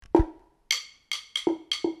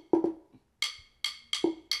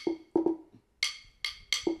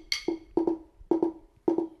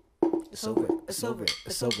It's over. It's over.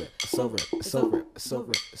 It's over. It's over. It's over. It's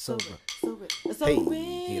over. It's over. Hey,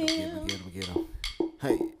 get him.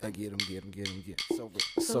 Hey, I get him. It's over.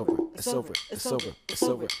 It's over. It's over. It's over. It's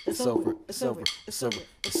over. It's over. It's over. It's over.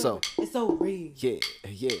 It's over. It's over.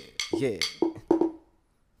 Yeah.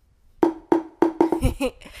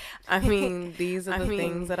 I mean, these are the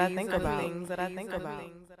things that I think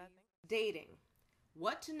about. Dating.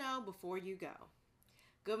 What to know before you go.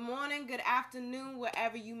 Good morning, good afternoon,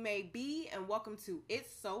 wherever you may be, and welcome to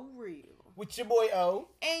It's So Real. With your boy O.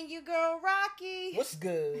 And your girl Rocky. What's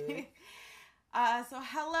good? So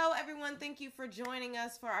hello everyone. Thank you for joining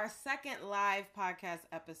us for our second live podcast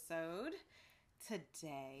episode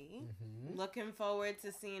today. Looking forward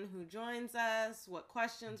to seeing who joins us, what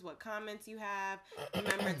questions, what comments you have.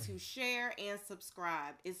 Remember to share and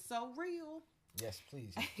subscribe. It's so real. Yes,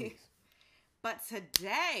 please. But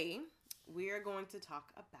today we are going to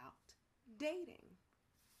talk about dating.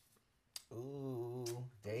 Ooh,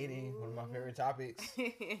 dating. One of my favorite topics.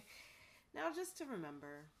 Now, just to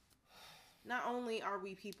remember, not only are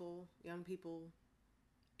we young people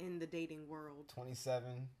in the dating world.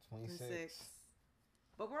 27, 26.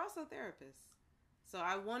 But we're also therapists. So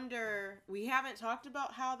I wonder, we haven't talked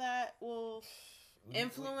about how that will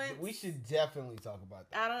influence. We should definitely talk about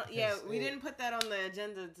that. We didn't put that on the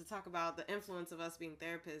agenda to talk about the influence of us being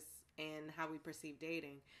therapists and how we perceive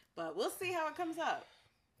dating. But we'll see how it comes up.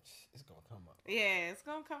 It's going to come up. Yeah, it's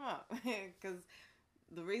going to come up. Because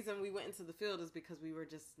the reason we went into the field is because we were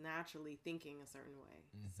just naturally thinking a certain way.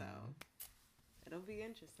 So it'll be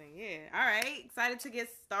interesting. Yeah. All right. Excited to get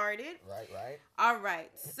started. Right. All right.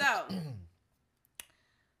 So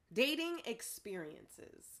dating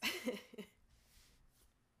experiences.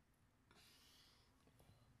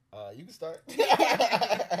 You can start.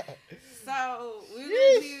 So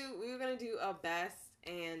we were gonna do a best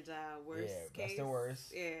and worst case. Best and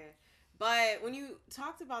worst. Yeah. But when you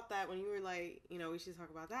talked about that, when you were like, we should talk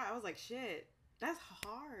about that, I was like, shit, that's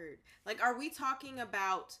hard. Like, are we talking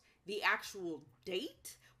about the actual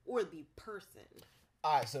date or the person?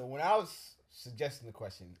 All right. So when I was suggesting the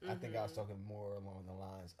question, I think I was talking more along the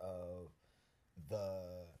lines of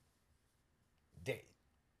the date.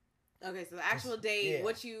 Okay, so the actual date,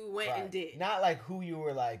 what you went and did. Not like who you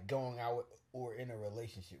were like going out with or in a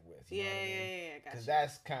relationship with. Yeah, gotcha. Because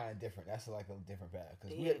that's kind of different. That's like a different path.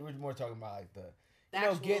 Because we're more talking about like the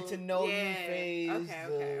actual, get to know you phase.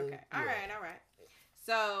 Okay. All right.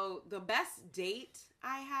 So the best date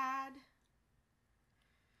I had,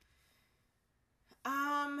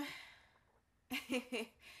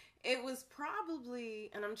 it was probably,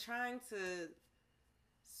 and I'm trying to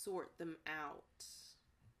sort them out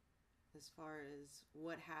as far as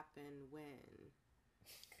what happened when.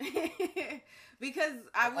 Because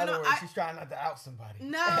I went on. She's trying not to out somebody.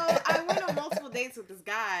 No, I went on multiple dates with this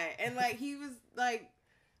guy, and like he was like,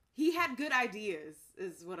 he had good ideas,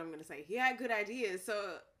 is what I'm gonna say. He had good ideas,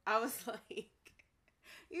 so I was like,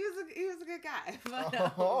 he was a good guy, but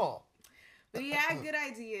he had good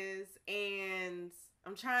ideas, and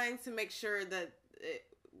I'm trying to make sure that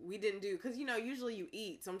we didn't do, because usually you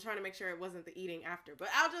eat, so I'm trying to make sure it wasn't the eating after. But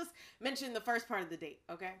I'll just mention the first part of the date,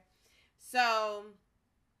 okay? So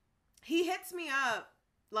he hits me up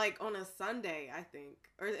like on a Sunday, I think,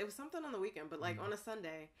 or it was something on the weekend, but like on a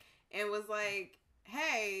Sunday, and was like,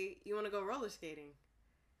 hey, you want to go roller skating?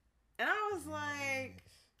 And I was like,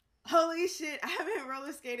 holy shit, I haven't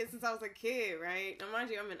roller skated since I was a kid, right? Now mind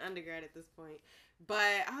you, I'm an undergrad at this point,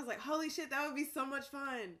 but I was like, holy shit, that would be so much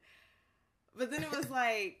fun. But then it was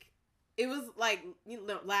like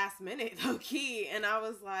last minute, low key. And I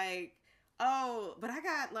was like, oh, but I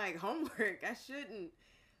got like homework. I shouldn't.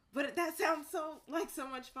 But that sounds so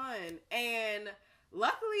much fun. And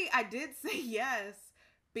luckily I did say yes,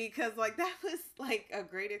 because like that was like a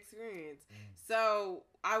great experience. So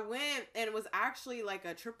I went, and it was actually like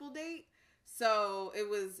a triple date. So it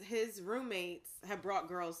was his roommates had brought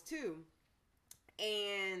girls too.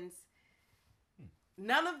 And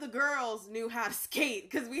none of the girls knew how to skate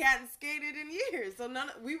because we hadn't skated in years. So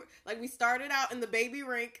we started out in the baby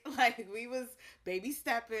rink, like we was baby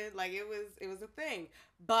stepping, like it was a thing.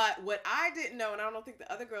 But what I didn't know, and I don't think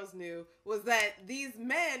the other girls knew, was that these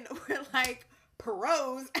men were like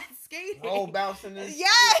pros at skating. Roll bouncing and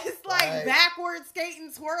yes, like backward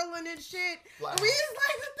skating, twirling and shit. Like, we just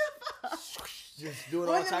like, what the fuck? Just doing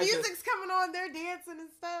when the music's coming on, they're dancing and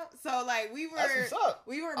stuff. So like That's what's up. I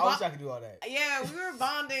wish I could do all that. Yeah, we were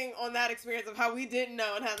bonding on that experience of how we didn't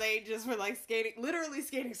know and how they just were like literally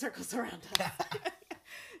skating circles around us.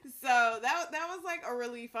 So that was like a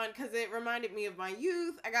really fun, because it reminded me of my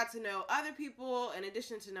youth. I got to know other people in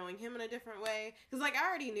addition to knowing him in a different way. Because like I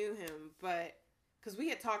already knew him, but because we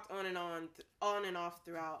had talked on and off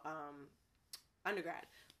throughout undergrad.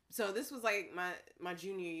 So this was like my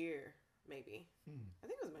junior year, maybe. I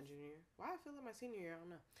think it was my junior year. Why I feel like my senior year, I don't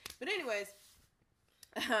know. But anyways,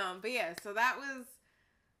 but yeah, so that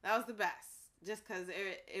was the best. Just because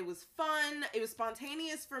it was fun. It was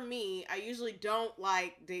spontaneous for me. I usually don't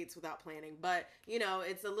like dates without planning. But, you know,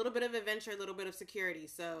 it's a little bit of adventure, a little bit of security.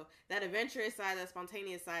 So that adventurous side, that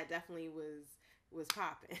spontaneous side definitely was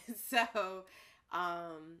popping. So,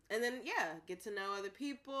 and then, yeah, get to know other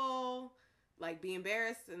people, like be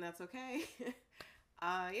embarrassed, and that's okay.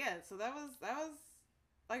 Yeah, so that was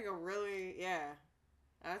like a really, yeah,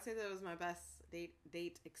 I would say that was my best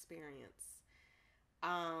date experience.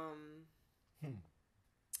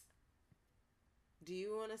 Do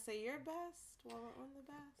you want to say your best while we're on the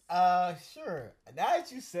best? Sure. Now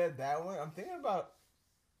that you said that one, I'm thinking about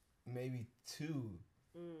maybe two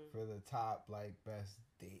for the top, like, best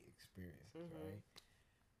date experiences, right?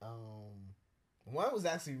 One was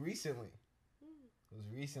actually recently. It was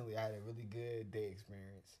recently. I had a really good date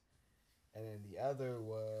experience. And then the other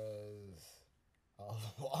was a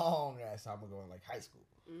long ass time ago in, like, high school.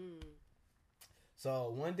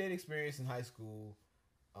 So, one date experience in high school,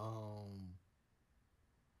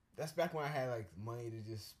 that's back when I had, like, money to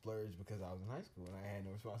just splurge because I was in high school and I had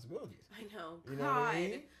no responsibilities. I know. You know what I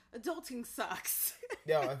mean? Adulting sucks.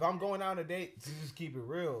 Yo, if I'm going out on a date, to just keep it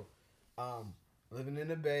real, living in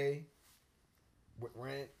the Bay, with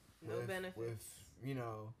rent, no benefits. With, you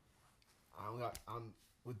know, I'm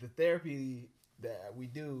with the therapy that we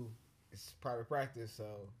do, it's private practice,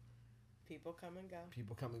 so people come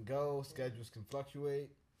and go. Schedules can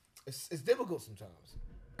fluctuate. It's difficult sometimes.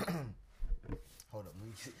 Hold up, let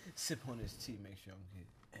me sip on this tea. Make sure I'm good.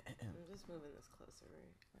 I'm just moving this closer,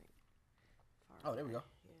 right? Like, far there we go.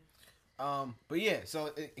 Yeah. But yeah,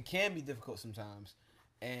 so it can be difficult sometimes,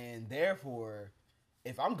 and therefore,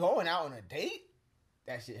 if I'm going out on a date,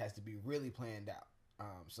 that shit has to be really planned out.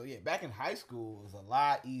 So yeah, back in high school, it was a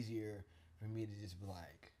lot easier for me to just be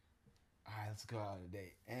like, all right, let's go out on a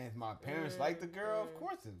date. And if my parents like the girl, of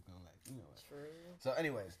course they're gonna like, you know what. True. So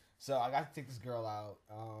anyways, so I got to take this girl out.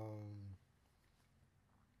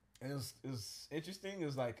 And it was interesting. It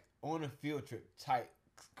was like on a field trip type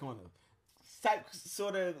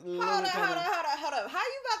sort of. Hold up. How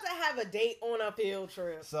you about to have a date on a field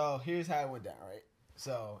trip? So here's how it went down, right?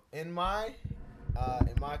 So in my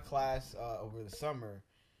class over the summer,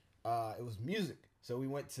 it was music. So we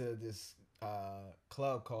went to this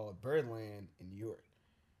club called Birdland in New York,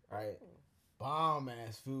 right? Bomb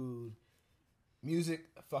ass food, music,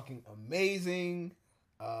 fucking amazing.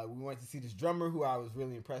 We went to see this drummer who I was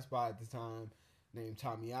really impressed by at the time, named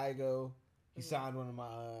Tommy Igo. He signed one of my,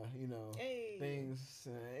 things.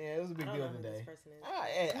 Yeah, it was a big deal today.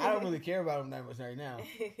 I don't really care about him that much right now,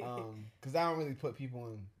 because I don't really put people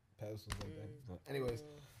on pedestals like that. So, anyways,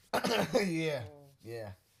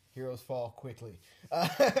 yeah, heroes fall quickly.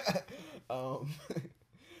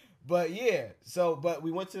 But yeah, but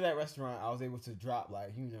we went to that restaurant. I was able to drop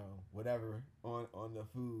like, whatever on the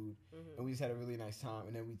food, and we just had a really nice time.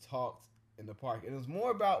 And then we talked in the park. And it was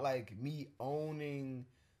more about like me owning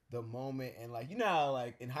the moment, and like, how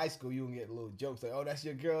like in high school you can get little jokes like, oh, that's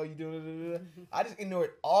your girl, you doing it. I just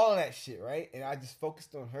ignored all of that shit, right? And I just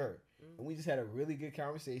focused on her. And we just had a really good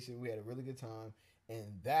conversation. We had a really good time,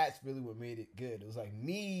 and that's really what made it good. It was like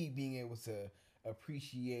me being able to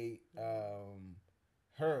appreciate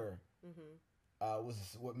her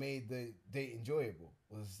was what made the date enjoyable.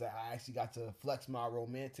 Was that I actually got to flex my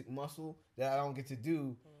romantic muscle that I don't get to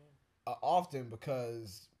do often,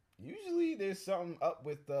 because usually there's something up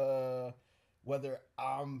with whether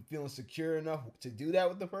I'm feeling secure enough to do that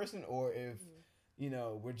with the person, or if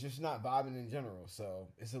we're just not vibing in general. So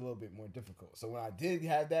it's a little bit more difficult. So when I did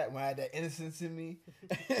have that, when I had that innocence in me,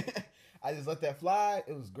 I just let that fly.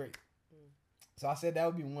 It was great. So I said that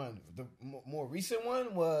would be one. The more recent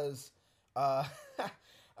one was I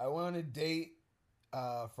went on a date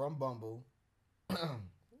from Bumble, which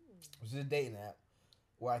is a dating app,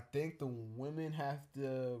 where I think the women have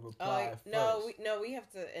to reply first. We have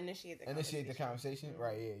to initiate the conversation. Mm-hmm.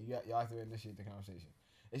 Right, yeah. Y'all have to initiate the conversation.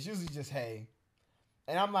 It's usually just, hey.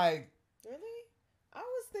 And I'm like... Really? I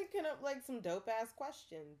was thinking of, like, some dope-ass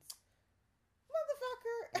questions.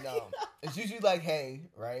 Motherfucker. No. It's usually like, hey,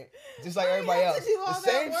 right? Just like everybody else. The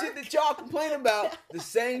same shit that y'all complain about, the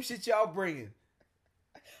same shit y'all bringing.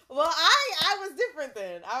 Well, I was different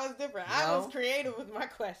then. I was creative with my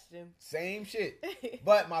questions. Same shit.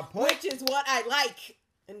 But my point... Which is what I like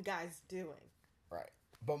in guys doing. Right.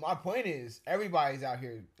 But my point is, everybody's out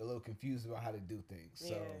here a little confused about how to do things.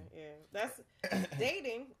 So. Yeah. That's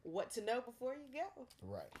dating. What to know before you go.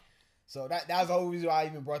 Right. So that was the whole reason why I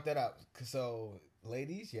even brought that up. So,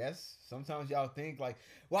 ladies, yes, sometimes y'all think like,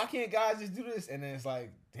 why can't guys just do this? And then it's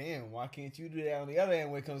like, damn, why can't you do that on the other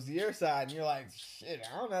end when it comes to your side? And you're like, shit,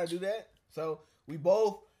 I don't know how to do that. So we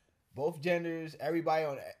both genders, everybody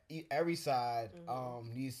on every side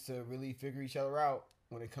needs to really figure each other out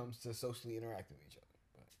when it comes to socially interacting with each other.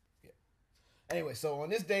 But yeah. Anyway, so on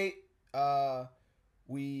this date,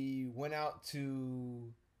 we went out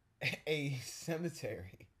to a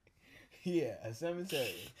cemetery. Yeah, a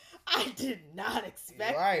cemetery. I did not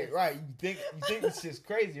expect. Right, this. right. You think it's just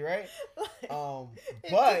crazy, right? It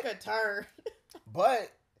But took a turn.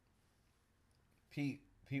 but Pete,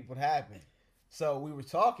 what happened? So we were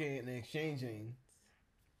talking and exchanging.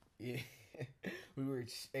 Yeah, we were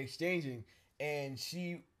exchanging, and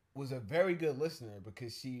she was a very good listener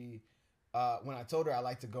because she, when I told her I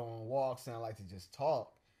like to go on walks and I like to just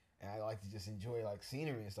talk and I like to just enjoy like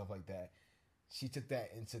scenery and stuff like that, she took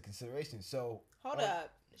that into consideration. So hold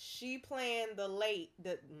up, she planned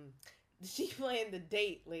she planned the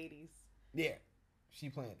date, ladies. Yeah, she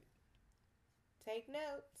planned it. Take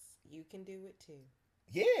notes. You can do it too.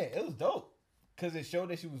 Yeah, it was dope. Because it showed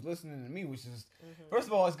that she was listening to me, which is, first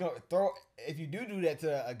of all, it's going to throw, if you do that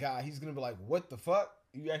to a guy, he's going to be like, what the fuck?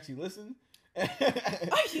 You actually listen? Are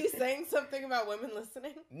you saying something about women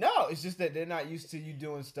listening? No, it's just that they're not used to you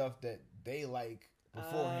doing stuff that they like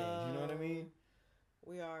beforehand. You know what I mean?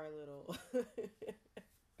 We are a little.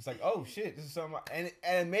 It's like, oh shit, this is something.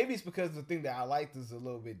 And maybe it's because the thing that I liked is a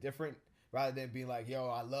little bit different. Rather than being like, yo,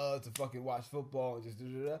 I love to fucking watch football and just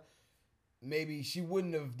da-da-da. Maybe she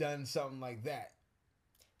wouldn't have done something like that.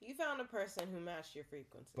 You found a person who matched your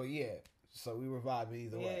frequency. But yeah, so we were vibing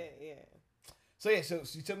either way. Yeah. So yeah, so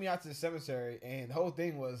she took me out to the cemetery, and the whole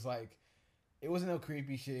thing was like, it wasn't no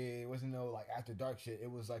creepy shit. It wasn't no like after dark shit. It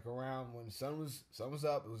was like around when the sun was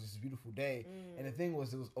up. It was just a beautiful day, and the thing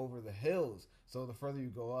was, it was over the hills. So the further you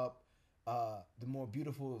go up, the more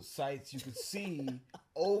beautiful sights you could see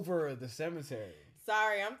over the cemetery.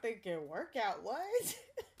 Sorry, I'm thinking workout. What?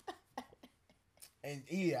 And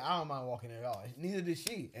yeah, I don't mind walking at all. Neither did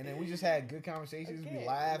she. And then we just had good conversations. Okay, we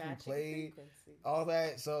laughed, we played, all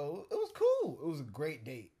that. So it was cool. It was a great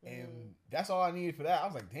date. And that's all I needed for that. I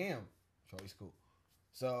was like, damn, Charlie's cool.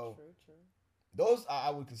 So true. Those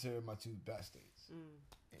I would consider my two best dates.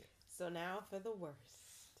 Yeah. So now for the worst.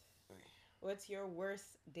 What's your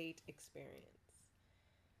worst date experience?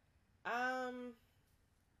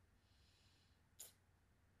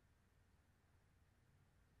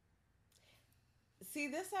 See,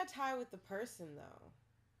 this I tie with the person though.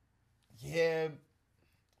 Yeah,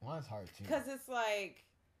 mine's hard too. Because it's like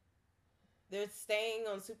they're staying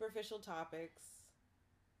on superficial topics.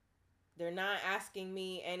 They're not asking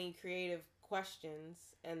me any creative questions,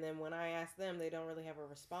 and then when I ask them, they don't really have a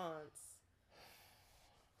response.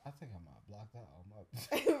 I think I might block that all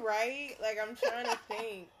up. Right? Like I'm trying to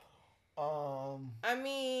think. I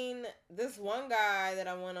mean, this one guy that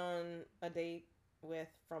I went on a date with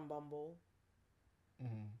from Bumble.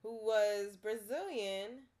 Who was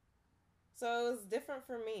Brazilian, so it was different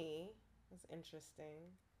for me. It was interesting.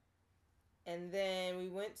 And then we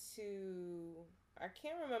went to, I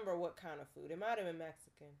can't remember what kind of food. It might have been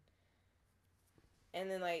Mexican. And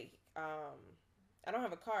then like, I don't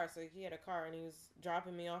have a car, so he had a car, and he was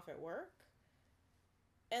dropping me off at work.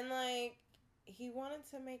 And like, he wanted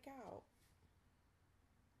to make out.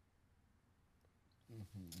 And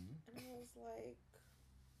I was like,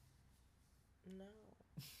 no.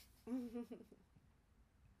 And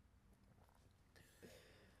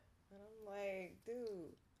I'm like,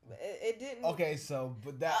 dude, it didn't. Okay, so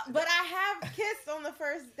but I have kissed on the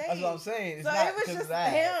first date. That's what I'm saying. It's so not it was just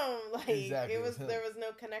that. him. Like exactly, it was there was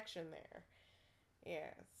no connection there.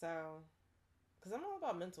 Yeah, so because I'm all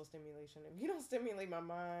about mental stimulation. If you don't stimulate my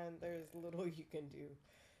mind, there's little you can do.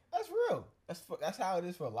 That's real. That's how it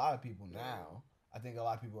is for a lot of people now. I think a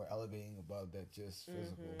lot of people are elevating above that just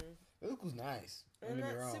physical. Physical's nice. And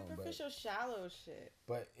that superficial, shallow shit.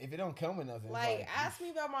 But if it don't come with nothing, like ask me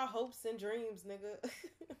about my hopes and dreams, nigga.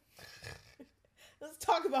 Let's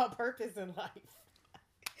talk about purpose in life.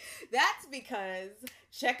 That's because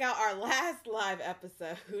check out our last live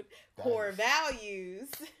episode, Core Values.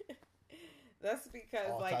 That's because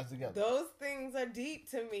all like those things are deep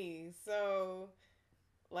to me. So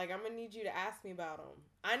like I'm gonna need you to ask me about them.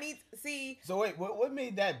 I need see. So wait, what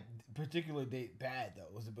made that particular date bad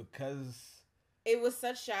though? Was it because it was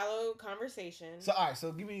such shallow conversation? So all right,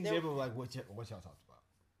 so give me an example of like what y'all talked about.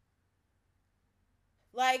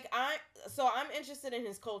 Like I'm interested in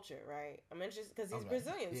his culture, right? I'm interested because he's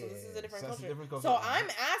Brazilian, so this is a different culture. So I'm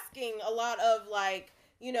asking a lot of like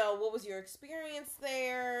you know, what was your experience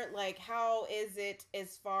there? Like, how is it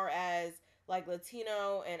as far as like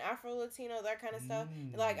Latino and Afro Latino, that kind of stuff?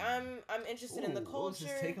 Like, I'm interested in the culture. What was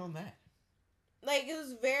his take on that? Like, it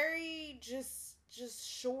was very just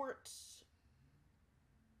short,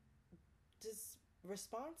 just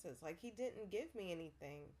responses. Like, he didn't give me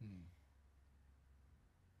anything.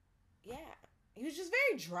 Yeah, he was just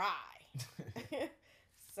very dry.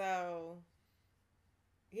 So,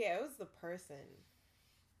 yeah, it was the person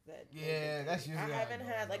that. Yeah, that's usually. I haven't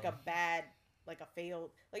had like a bad, like a failed,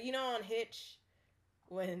 like, you know, on Hitch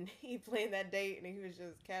when he played that date and he was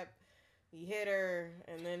just he hit her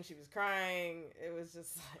and then she was crying. It was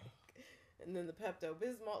just like, and then the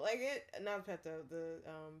Pepto-Bismol, like not Pepto, the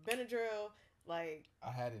Benadryl, like.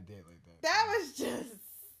 I had a date like that. That was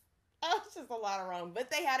just a lot of wrong, but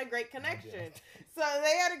they had a great connection. So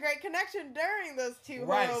they had a great connection during those two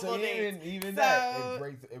horrible dates. Even that,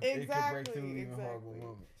 it could break through even horrible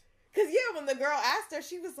moments. Because, yeah, when the girl asked her,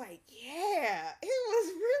 she was like, yeah, it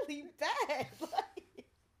was really bad. Like,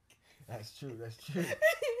 that's true. That's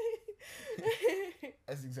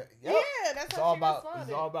exactly. Yep. Yeah, that's it's how all she about. responded.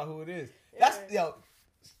 It's all about who it is. Yeah. That's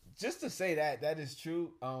just to say that is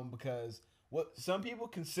true. Because what some people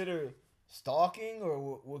consider stalking,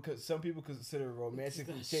 or what some people consider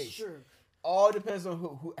romantically chase. True. All depends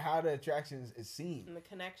on how the attraction is seen and the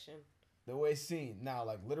connection, the way it's seen. Now,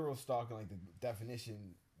 like literal stalking, like the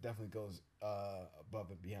definition definitely goes above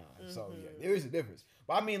and beyond. So yeah, there is a difference.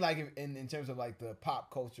 But I mean, like in terms of like the pop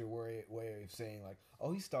culture, where it's saying like,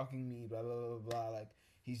 oh, he's stalking me, blah blah blah blah, like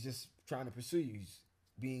he's just trying to pursue you, he's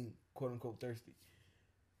being quote unquote thirsty.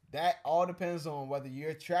 That all depends on whether you're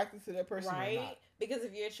attracted to that person or not. Because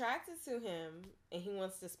if you're attracted to him and he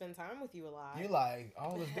wants to spend time with you a lot, you're like,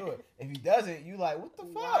 oh, let's do it. If he doesn't, you like, what the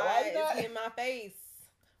fuck? Why is he in my face?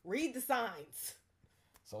 Read the signs.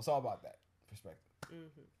 So it's all about that perspective.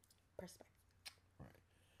 Perspective. Right.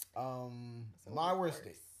 So my worst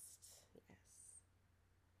date.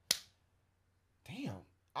 Yes. Damn.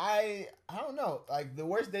 I don't know. Like the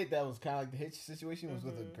worst date that was kind of like the Hitch situation was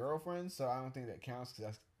with a girlfriend, so I don't think that counts because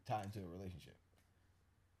that's tied into a relationship.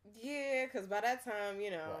 Yeah, because by that time, you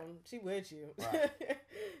know, she with you. Right.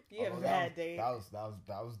 You have a bad date. That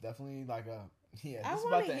was definitely like a I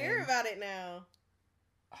want to hear about it now.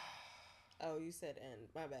 Oh, you said end.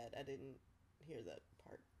 My bad. I didn't hear that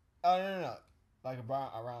part. Oh no. Like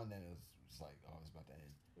around then it was like, oh, it's about to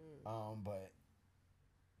end.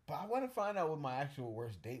 But I want to find out what my actual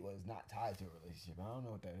worst date was, not tied to a relationship. I don't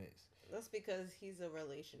know what that is. That's because he's a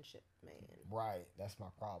relationship man. Right. That's my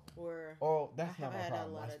problem. That's not my problem. I have had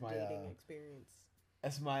a lot of dating experience.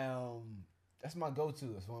 That's my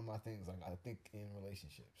go-to. It's one of my things. Like I think in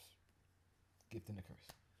relationships, gift and a curse.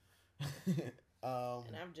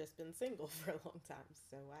 And I've just been single for a long time,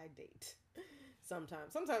 so I date.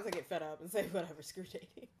 Sometimes I get fed up and say whatever, screw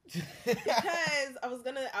dating. Because I was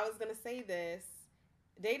gonna say this.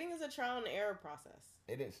 Dating is a trial and error process.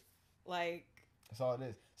 It is. Like, that's all it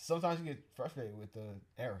is. Sometimes you get frustrated with the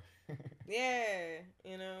error. Yeah,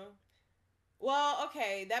 you know. Well,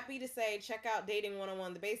 okay, that be to say, check out Dating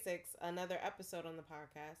 101 The Basics, another episode on the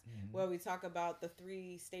podcast, where we talk about the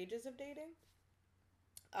 3 stages of dating.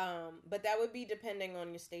 But that would be depending on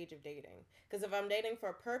your stage of dating. Because if I'm dating for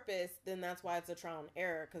a purpose, then that's why it's a trial and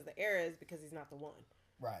error. Because the error is because he's not the one.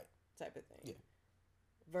 Right. Type of thing. Yeah.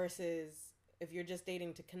 Versus if you're just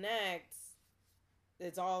dating to connect,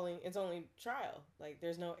 it's only trial. Like,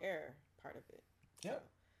 there's no error part of it. Yeah.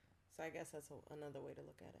 So I guess that's another way to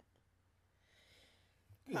look at it.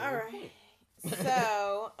 Good. All right.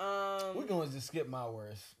 So, we're going to just skip my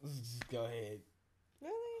worst. Let's just go ahead.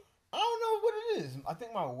 Really? I don't know what it is. I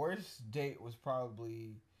think my worst date was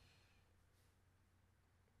probably...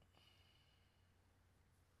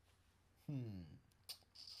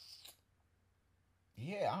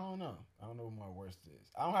 Yeah, I don't know. I don't know what my worst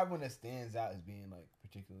is. I don't have one that stands out as being like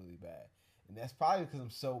particularly bad. And that's probably because I'm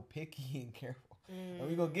so picky and careful. And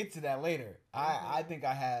we're going to get to that later. I think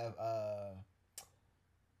I have...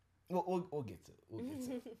 We'll get to it. We'll get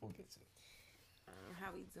to it.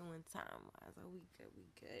 How we doing time-wise? Are we good? We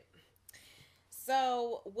good.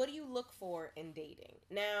 So, what do you look for in dating?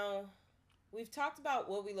 Now, we've talked about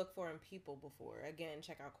what we look for in people before. Again,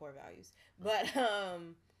 check out core values.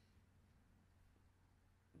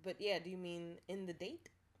 But yeah, do you mean in the date?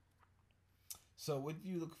 So, what do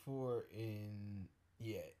you look for in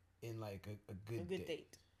like a good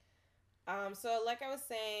date? So like I was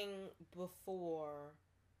saying before,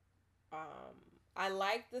 I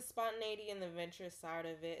like the spontaneity and the adventurous side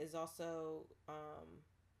of it. Is also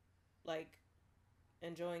like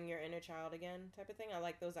enjoying your inner child again type of thing. I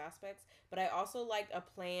like those aspects, but I also like a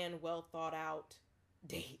planned, well thought out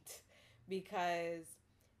date because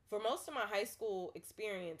for most of my high school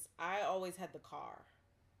experience, I always had the car.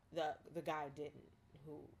 The guy didn't.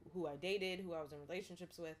 Who I dated, who I was in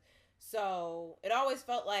relationships with. So it always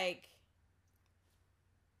felt like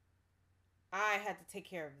I had to take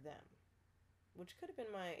care of them, which could have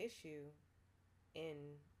been my issue in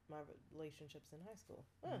my relationships in high school.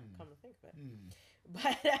 Come to think of it.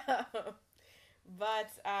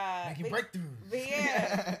 Making breakthroughs. But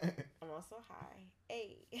yeah, I'm also high.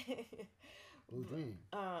 Hey. Blue Dream.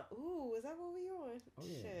 Is that what we on? Oh,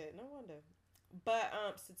 yeah. Shit, no wonder. But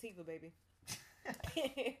sativa, baby.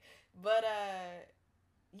 But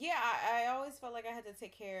yeah, I always felt like I had to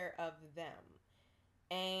take care of them.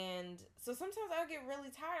 And so sometimes I would get really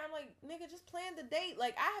tired. I'm like, nigga, just plan the date.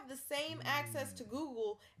 Like, I have the same access to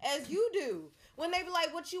Google as you do. When they be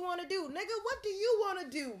like, what you want to do? Nigga, what do you want to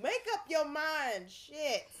do? Make up your mind.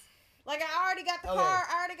 Shit. Like, I already got the car.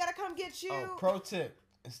 I already got to come get you. Oh, pro tip.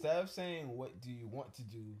 Instead of saying, what do you want to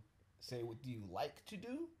do, say, what do you like to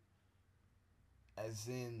do? As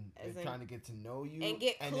in trying to get to know you. And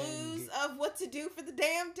get clues of what to do for the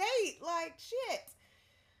damn date. Like, shit.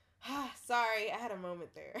 Sorry, I had a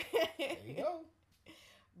moment there. There you go.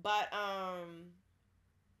 But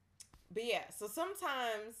yeah, so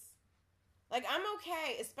sometimes, like, I'm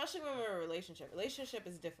okay, especially when we're in a relationship. Relationship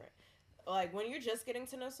is different. Like, when you're just getting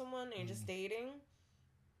to know someone and you're just dating,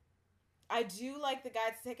 I do like the guy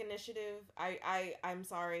to take initiative. I'm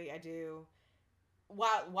sorry, I do.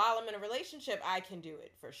 While I'm in a relationship, I can do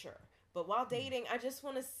it for sure. But while dating, I just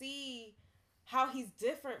want to see how he's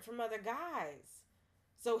different from other guys.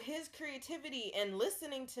 So his creativity and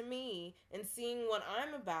listening to me and seeing what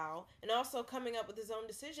I'm about and also coming up with his own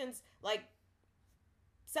decisions, like,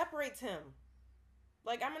 separates him.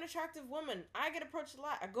 Like, I'm an attractive woman. I get approached a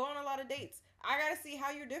lot. I go on a lot of dates. I got to see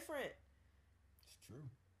how you're different. It's true.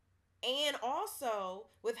 And also,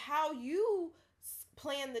 with how you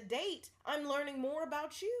plan the date, I'm learning more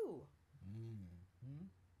about you.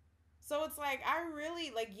 So it's like, I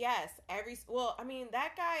really, like, yes,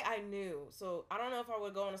 that guy I knew. So I don't know if I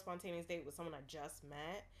would go on a spontaneous date with someone I just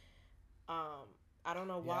met. I don't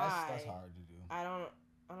know why. That's hard to do. I don't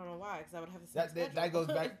know why, because I would have the same schedule.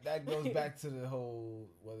 That goes back to the whole,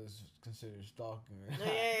 whether it's considered stalking.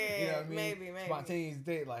 Yeah, you know what I mean? Maybe. Spontaneous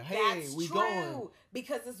date, like, hey, That's we true, going.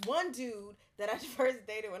 because this one dude that I first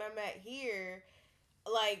dated when I met here,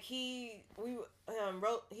 like, I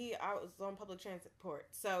was on public transport,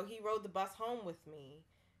 so he rode the bus home with me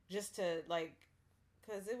just to, like,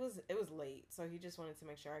 because it was late, so he just wanted to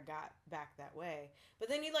make sure I got back that way. But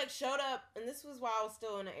then he, like, showed up, and this was while I was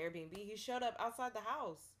still in an Airbnb. He showed up outside the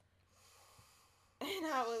house, and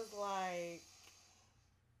I was like,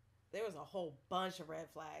 there was a whole bunch of red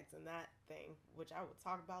flags in that thing, which I will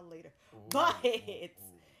talk about later.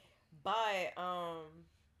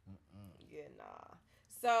 Yeah, nah.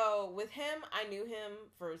 So with him, I knew him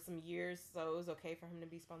for some years, so it was okay for him to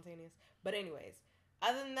be spontaneous. But anyways,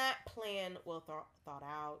 other than that, plan well thought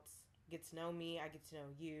out. Get to know me, I get to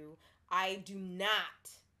know you. I do not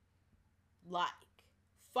like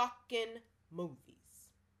fucking movies.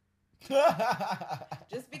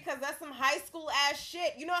 Just because that's some high school ass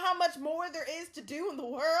shit. You know how much more there is to do in the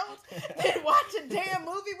world than watch a damn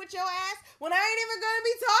movie with your ass when I ain't even gonna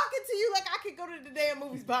be talking to you? Like, I could go to the damn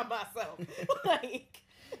movies by myself. Like,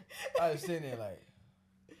 I was sitting there like,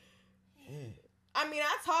 yeah. I mean,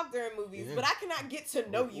 I talk during movies, but I cannot get to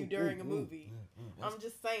know you during a movie. I'm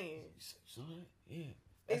just saying. Yeah.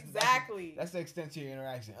 Exactly. That's the extent to your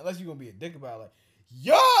interaction. Unless you're gonna be a dick about it, like,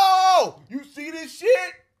 yo, you see this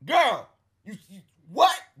shit? Girl, you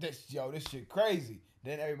what? This shit crazy.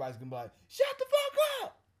 Then everybody's gonna be like, shut the fuck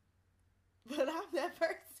up. But I'm that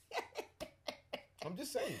person. I'm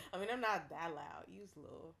just saying. I mean, I'm not that loud. Use a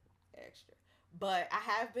little extra. But I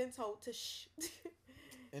have been told to shh.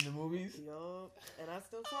 In the movies? Yup. And I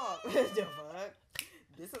still talk. The fuck?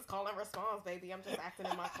 This is call and response, baby. I'm just acting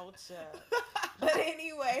in my culture. But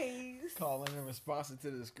anyways. Calling and responding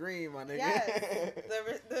to the screen, my nigga.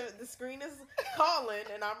 Yes. The screen is calling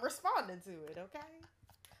and I'm responding to it, okay?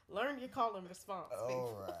 Learn your call and response, baby.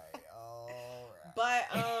 All right. But,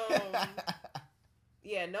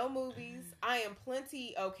 yeah, no movies. I am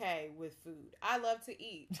plenty okay with food. I love to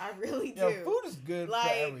eat. I really do. Yo, food is good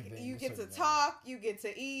like, for everything. You get to talk. You get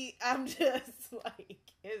to eat. I'm just like,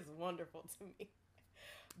 it's wonderful to me.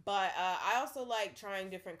 But I also like trying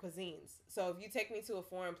different cuisines. So if you take me to a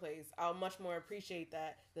foreign place, I'll much more appreciate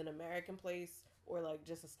that than an American place or like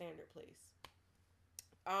just a standard place.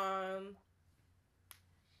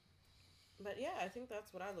 But yeah, I think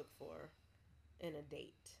that's what I look for in a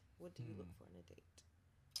date. What do you look for in a date?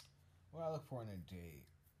 What I look for in a date,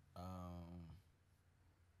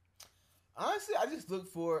 Honestly, I just look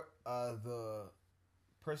for the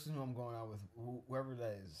person who I'm going out with, whoever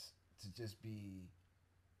that is, to just be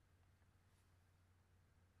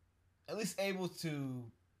at least able to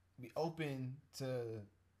be open to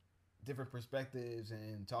different perspectives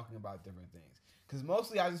and talking about different things. Because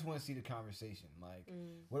mostly I just want to see the conversation. Like,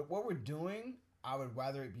 what we're doing, I would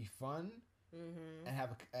rather it be fun and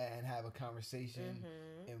have a conversation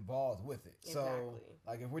involved with it. Exactly. So,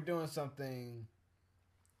 like, if we're doing something,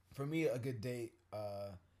 for me, a good date,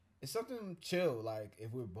 it's something chill. Like,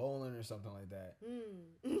 if we're bowling or something like that.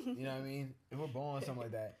 You know what I mean? If we're bowling, something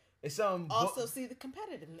like that. It's some also see the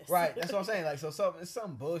competitiveness. Right, that's what I'm saying. Like, so it's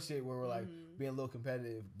some bullshit where we're like being a little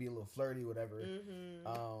competitive, be a little flirty, whatever.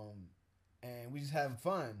 And we just having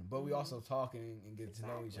fun, but we also talking and getting to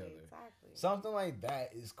know each other. Exactly. Something like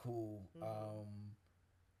that is cool.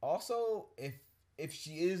 Also, if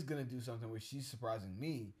she is gonna do something where she's surprising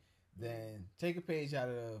me, then take a page out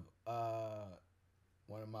of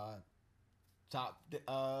one of my top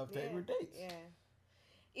favorite dates. Yeah.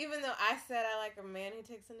 Even though I said I like a man who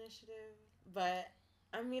takes initiative, but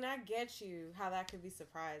I mean, I get you how that could be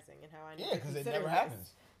surprising and how I need to consider because it never this.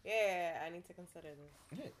 happens. Yeah, I need to consider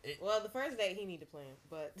this. Yeah, Well, the first date he need to plan,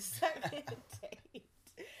 but the second date,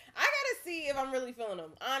 I gotta see if I'm really feeling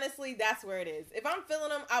him. Honestly, that's where it is. If I'm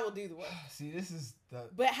feeling him, I will do the work. See, this is the.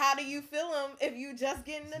 But how do you feel him if you just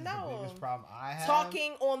getting to know the him? biggest problem I have.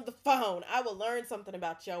 Talking on the phone, I will learn something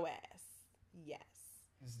about your ass. Yes.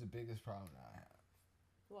 This is the biggest problem I have.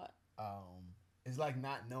 What? It's like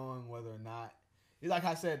not knowing whether or not. It's like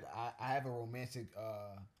I said, I have a romantic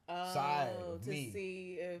side of to me,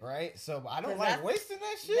 see if, right? So I don't 'cause like that's- wasting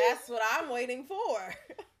that shit. That's what I'm waiting for.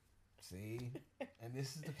 See, and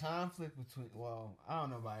this is the conflict between. Well, I don't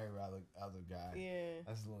know about every other guy. Yeah.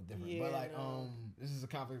 That's a little different. Yeah, but like, no. this is a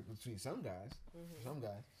conflict between some guys. Some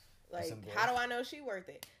guys. Like, some girls. how do I know she worth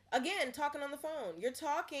it? Again, talking on the phone. You're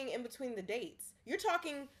talking in between the dates. You're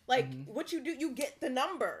talking, like, what you do, you get the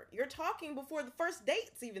number. You're talking before the first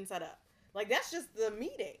date's even set up. Like, that's just the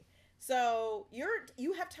meeting. So,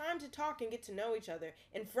 you have time to talk and get to know each other.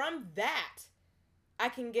 And from that, I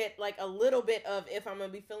can get, like, a little bit of if I'm going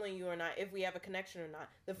to be feeling you or not, if we have a connection or not.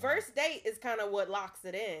 The first date is kind of what locks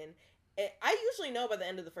it in. I usually know by the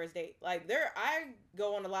end of the first date. Like, I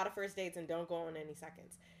go on a lot of first dates and don't go on any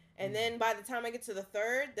seconds. And then by the time I get to the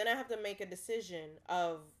third, then I have to make a decision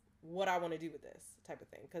of what I want to do with this type of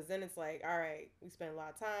thing. Because then it's like, all right, we spend a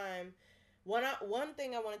lot of time. One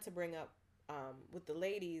thing I wanted to bring up with the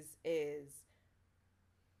ladies is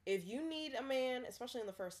if you need a man, especially on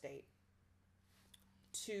the first date,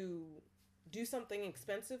 to do something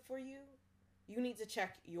expensive for you, you need to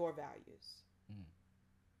check your values.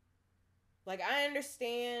 Like, I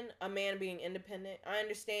understand a man being independent. I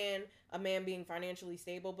understand a man being financially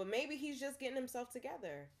stable, but maybe he's just getting himself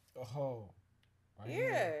together. Oh.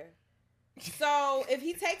 Yeah. So, if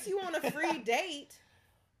he takes you on a free date,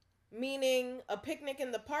 meaning a picnic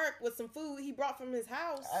in the park with some food he brought from his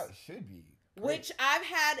house. That should be. Great. Which I've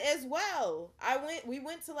had as well. We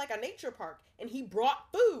went to like a nature park and he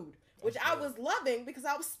brought food, which I was loving because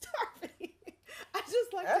I was starving. I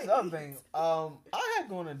just like that's to the other eat. thing. I have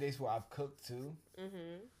gone on dates where I've cooked too,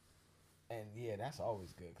 and yeah, that's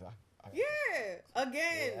always good. Cause Again,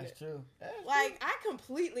 yeah, that's true. like I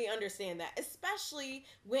completely understand that, especially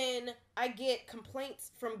when I get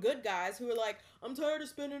complaints from good guys who are like, "I'm tired of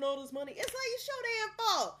spending all this money." It's like, it's your damn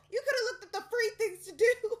fault. You could have looked at the free things to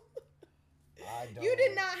do. You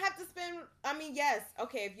did not have to spend. I mean, yes,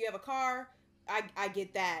 okay, if you have a car, I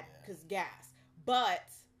get that because gas. But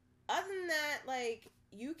other than that, like,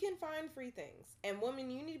 you can find free things, and women,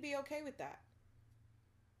 you need to be okay with that.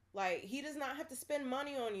 Like, he does not have to spend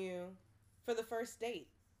money on you for the first date.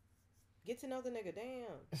 Get to know the nigga,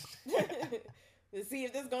 damn. To see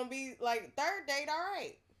if this gonna be like third date, all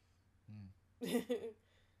right.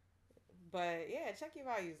 But yeah, check your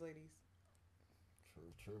values, ladies.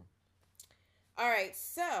 True. All right,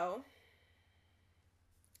 so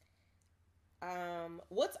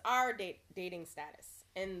what's our dating status?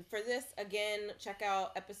 And for this, again, check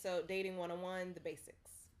out episode Dating 101, the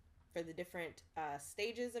basics, for the different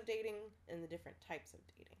stages of dating and the different types of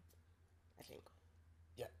dating, I think.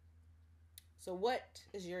 Yeah. So what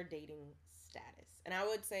is your dating status? And I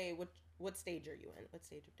would say, what stage are you in? What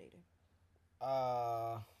stage of dating?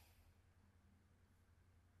 I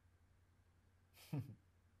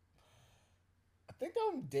think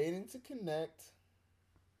I'm dating to connect.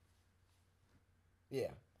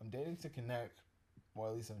 Yeah, I'm dating to connect, or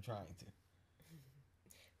at least I'm trying to.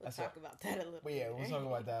 We'll talk about that a little. But yeah, later. we'll talk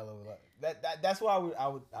about that a little bit. That's why I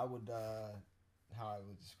would how I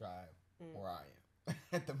would describe where I am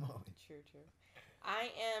at the moment. True.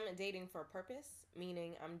 I am dating for a purpose,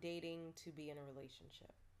 meaning I'm dating to be in a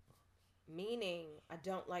relationship. Meaning I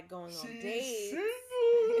don't like going on dates.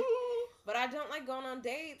 But I don't like going on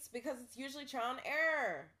dates because it's usually trial and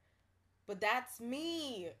error. But that's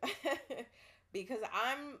me. Because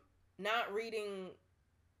I'm not reading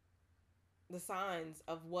the signs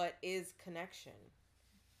of what is connection.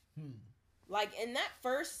 Like in that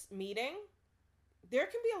first meeting, there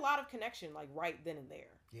can be a lot of connection, like right then and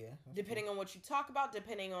there. Yeah. Depending on what you talk about,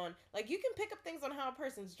 depending on, like, you can pick up things on how a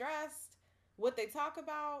person's dressed, what they talk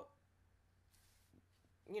about,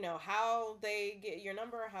 you know, how they get your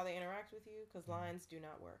number, how they interact with you, because lines do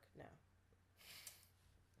not work now.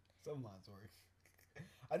 Some lines work.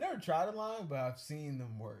 I never tried a line, but I've seen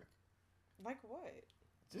them work. Like what?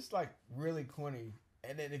 Just like really corny,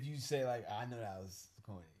 and then if you say like, I know that was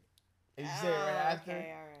corny, if you say it right after,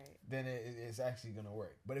 okay, all right. then it's actually gonna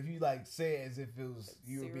work. But if you like say it as if it was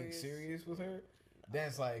you were being serious with her, then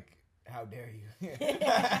it's like, how dare you?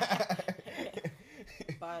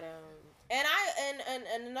 But and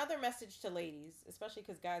another message to ladies, especially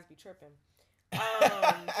because guys be tripping.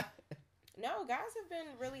 No, guys have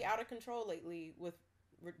been really out of control lately with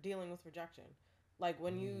dealing with rejection. Like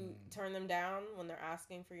when you turn them down when they're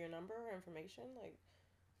asking for your number or information, like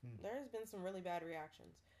there's been some really bad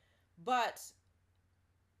reactions. But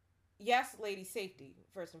yes, lady safety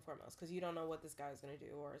first and foremost, because you don't know what this guy is going to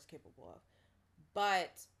do or is capable of.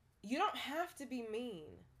 But you don't have to be mean.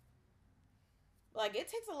 Like, it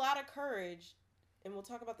takes a lot of courage, and we'll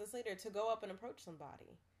talk about this later, to go up and approach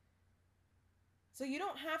somebody. So you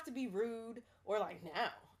don't have to be rude or like, no.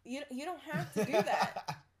 You don't have to do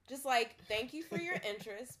that. Just like, thank you for your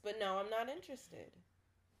interest, but no, I'm not interested.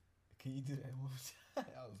 Can you do that one more time?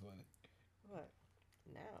 That was funny. What?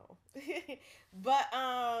 No. but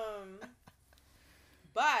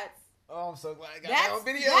oh, I'm so glad I got that on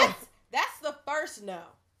video. That's the first no.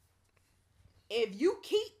 If you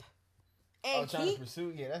keep and trying to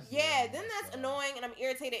pursue, then that's annoying and I'm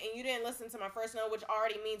irritated and you didn't listen to my first no, which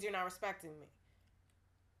already means you're not respecting me.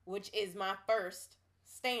 Which is my first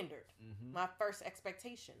standard. My first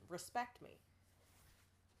expectation. Respect me.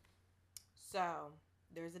 So,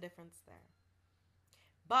 there's a difference there.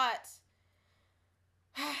 But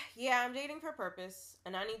yeah, I'm dating for purpose,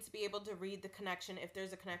 and I need to be able to read the connection, if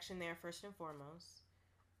there's a connection there, first and foremost.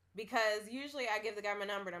 Because usually I give the guy my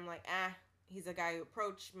number, and I'm like, he's a guy who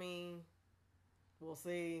approached me. We'll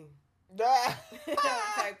see.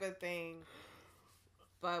 Type of thing.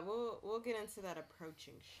 But we'll get into that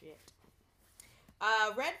approaching shit.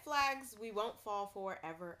 Red flags we won't fall for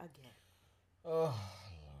ever again. Oh,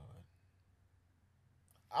 Lord.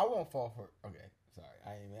 I won't fall for... Okay. Sorry,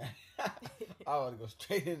 I ain't mad. I want to go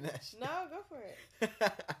straight in that shit. No, go for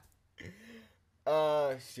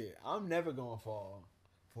it. Shit. I'm never going to fall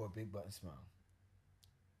for a big button smile.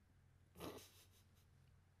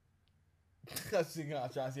 I'm trying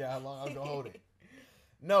to see how long I'm going to hold it.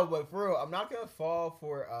 No, but for real, I'm not going to fall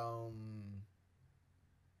for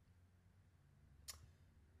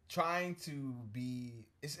trying to be...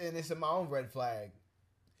 It's my own red flag.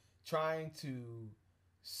 Trying to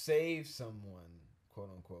save someone,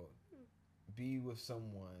 quote unquote, be with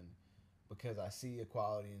someone because I see a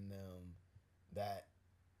quality in them that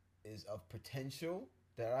is of potential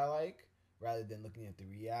that I like, rather than looking at the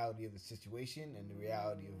reality of the situation and the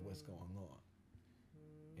reality of what's going on.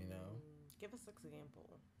 You know? Give us an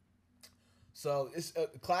example. So it's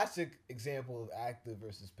a classic example of active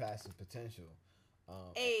versus passive potential.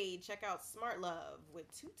 Hey, check out Smart Love with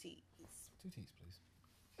 2 T's. 2 T's,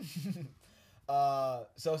 please.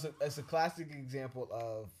 So it's a classic example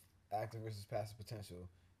of active versus passive potential,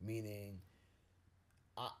 meaning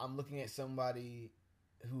I'm looking at somebody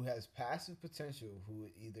who has passive potential who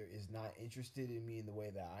either is not interested in me in the way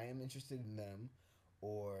that I am interested in them,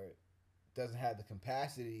 or doesn't have the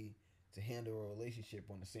capacity to handle a relationship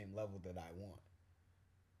on the same level that I want,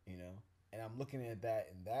 you know? And I'm looking at that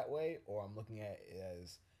in that way, or I'm looking at it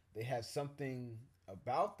as they have something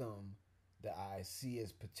about them that I see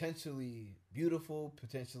as potentially beautiful,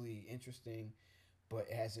 potentially interesting, but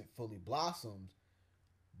it hasn't fully blossomed.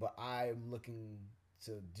 But I'm looking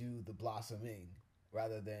to do the blossoming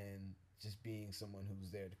rather than just being someone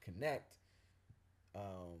who's there to connect.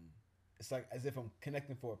 It's like as if I'm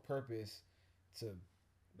connecting for a purpose to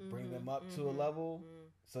bring them up to a level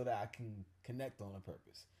so that I can connect on a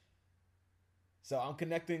purpose. So I'm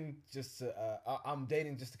connecting just to, I'm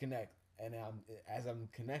dating just to connect. And as I'm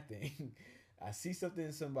connecting, I see something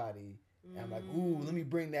in somebody, and I'm like, ooh, let me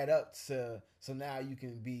bring that up so now you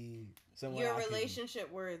can be someone. You're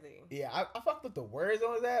relationship worthy. Yeah, I fucked up the words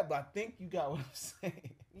on that, but I think you got what I'm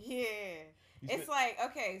saying. Yeah. It's like,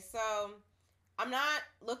 okay, so I'm not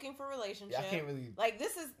looking for a relationship. Yeah, I can't really. Like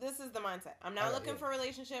this is the mindset. I'm not looking for a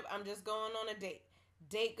relationship. I'm just going on a date.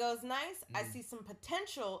 Date goes nice. I see some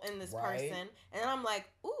potential in this person, and I'm like,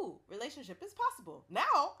 ooh, relationship is possible.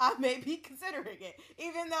 Now I may be considering it,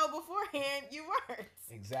 even though beforehand you weren't.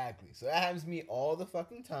 Exactly. So that happens to me all the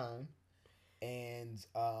fucking time. And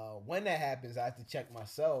when that happens, I have to check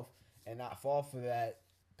myself and not fall for that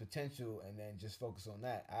potential and then just focus on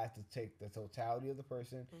that. I have to take the totality of the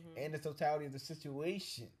person and the totality of the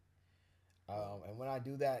situation. And when I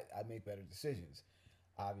do that, I make better decisions.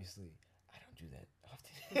 Obviously, I don't do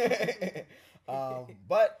that often.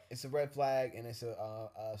 But it's a red flag, and it's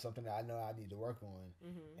something that I know I need to work on.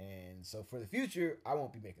 And so for the future, I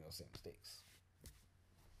won't be making those same mistakes.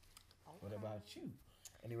 Okay. What about you?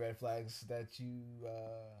 Any red flags that you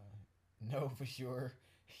know for sure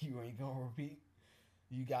you ain't gonna repeat?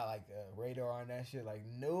 You got like a radar on that shit? Like,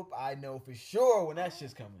 nope, I know for sure when that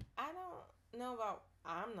shit's coming. I don't know about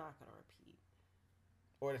I'm not gonna repeat.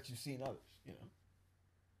 Or that you've seen others, you know.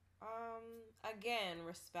 Again,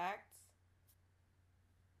 respect.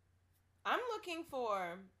 I'm looking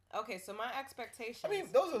for so my expectations. I mean,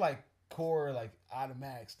 those are like core, like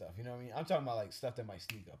automatic stuff, you know what I mean? I'm talking about like stuff that might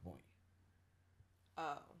sneak up on you.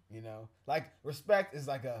 Oh. You know? Like, respect is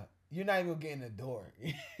like you're not even gonna get in the door.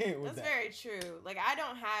 That's very true. Like, I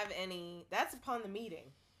don't have any. That's upon the meeting.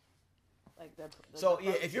 Like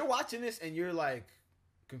if you're watching this and you're like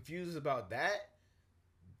confused about that,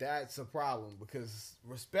 that's a problem because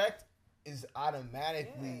respect is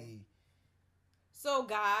automatically. Yeah. So,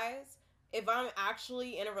 guys, if I'm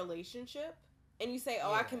actually in a relationship and you say,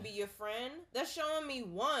 I can be your friend, that's showing me,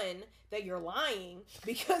 one, that you're lying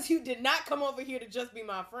because you did not come over here to just be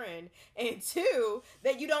my friend, and two,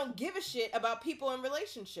 that you don't give a shit about people in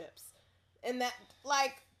relationships. And that,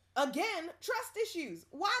 like, again, trust issues.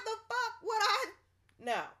 Why the fuck would I?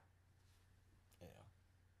 No.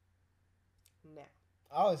 Yeah. No.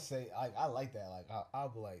 I would say, I like that. Like, I'll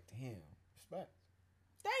be like, damn, respect.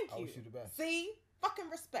 Thank you. I wish you the best. See? Fucking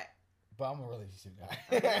respect. But I'm a relationship guy.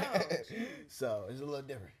 Oh, so it's a little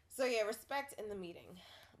different. So yeah, respect in the meeting.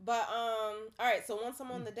 But all right, so once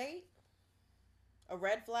I'm on the date, a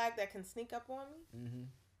red flag that can sneak up on me. Mm-hmm.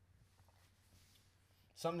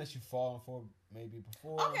 Something that you've fallen for maybe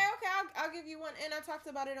before. Okay, I'll give you one. And I talked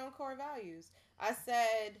about it on Core Values. I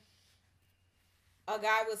said a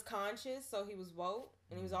guy was conscious, so he was woke,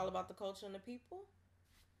 and he was all about the culture and the people.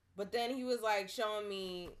 But then he was like showing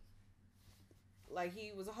me like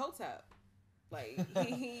he was a hotep. Like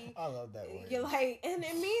he I love that word. You're like, and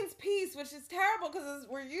it means peace, which is terrible because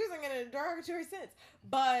we're using it in a derogatory sense.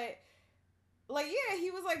 But like, yeah,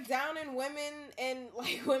 he was like down in women and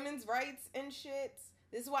like women's rights and shit.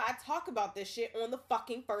 This is why I talk about this shit on the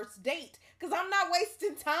fucking first date. Because I'm not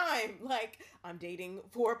wasting time. Like, I'm dating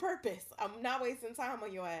for a purpose. I'm not wasting time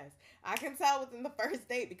on your ass. I can tell within the first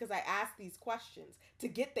date because I ask these questions to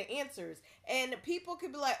get the answers. And people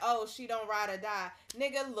could be like, oh, she don't ride or die.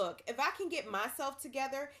 Nigga, look, if I can get myself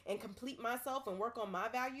together and complete myself and work on my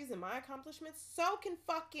values and my accomplishments, so can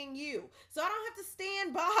fucking you. So I don't have to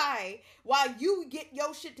stand by while you get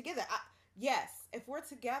your shit together. Yes, if we're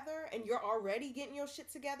together and you're already getting your shit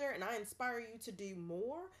together and I inspire you to do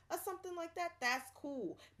more or something like that, that's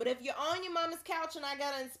cool. But if you're on your mama's couch and I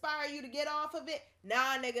gotta inspire you to get off of it,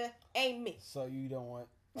 nah, nigga, ain't me. So you don't want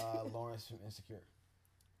Lawrence from Insecure?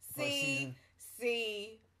 See,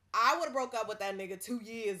 I would have broke up with that nigga 2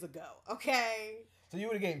 years ago, okay? So you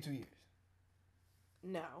would have gave him 2 years?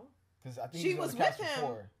 No. Because I think she was with him.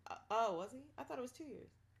 Before. Oh, was he? I thought it was 2 years.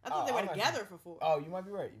 I thought they were together for 4. Oh, you might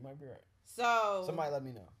be right. So somebody let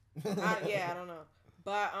me know. I don't know.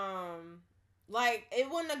 But like it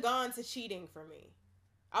wouldn't have gone to cheating for me.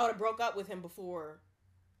 I would have broke up with him before.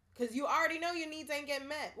 Cause you already know your needs ain't getting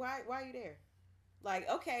met. Why are you there? Like,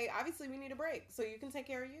 okay, obviously we need a break so you can take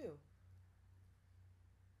care of you.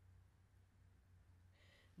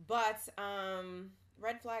 But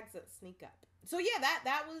red flags that sneak up. So yeah,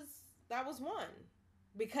 that was one.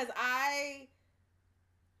 Because I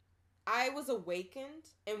was awakened,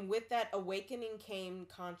 and with that awakening came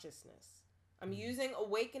consciousness. I'm using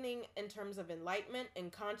awakening in terms of enlightenment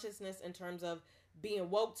and consciousness in terms of being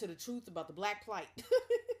woke to the truth about the black plight.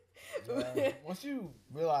 Once you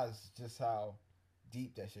realize just how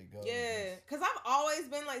deep that shit goes. Yeah, because I've always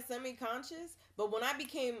been like semi-conscious, but when I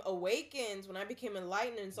became awakened, when I became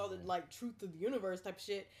enlightened and saw the like truth of the universe type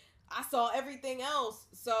shit, I saw everything else.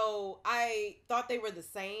 So I thought they were the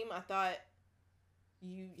same. I thought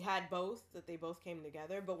you had both, that they both came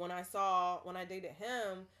together. But when I dated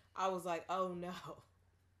him, I was like, oh no.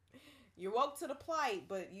 You're woke to the plight,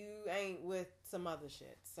 but you ain't with some other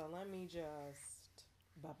shit. So let me just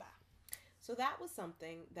bye-bye. So that was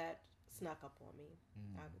something that snuck up on me,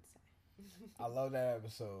 I would say. I love that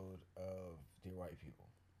episode of Dear White People.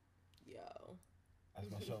 Yo.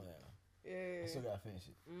 That's my show now. Yeah. I still gotta finish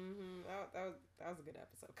it. That was a good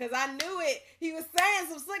episode. Because I knew it. He was saying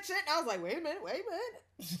some slick shit. And I was like, wait a minute.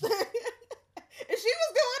 And she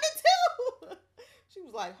was doing it too. She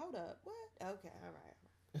was like, hold up. What? Okay. All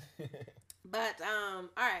right. But, all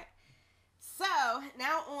right. So,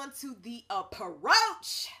 now on to the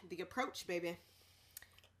approach. The approach, baby.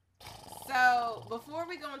 So, before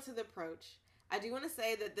we go into the approach, I do want to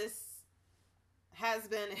say that this has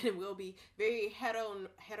been and will be very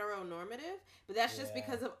heteronormative, but that's just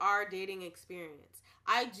because of our dating experience.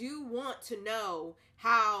 I do want to know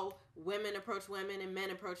how women approach women and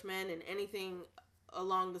men approach men and anything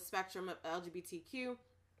along the spectrum of LGBTQ.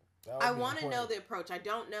 I want to know the approach. I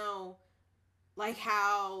don't know, like,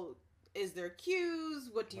 how is there cues?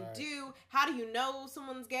 What do you do? How do you know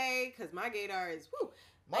someone's gay? Because my gaydar is, woo.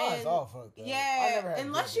 Mine's all fucked up. Yeah,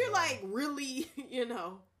 unless you're, like, really,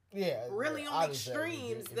 really on obviously,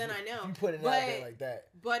 extremes, then I know. You put it out there like that.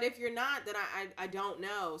 But if you're not, then I don't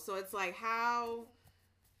know. So it's like, how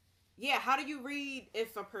do you read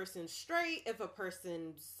if a person's straight, if a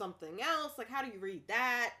person's something else? Like, how do you read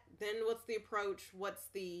that? Then what's the approach? What's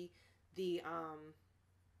the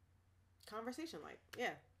conversation like?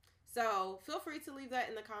 Yeah. So feel free to leave that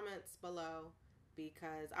in the comments below,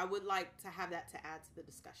 because I would like to have that to add to the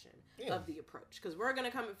discussion of the approach. Because we're going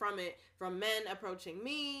to come from it from men approaching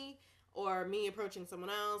me, or me approaching someone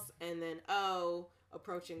else, and then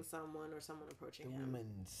approaching someone, or someone approaching him.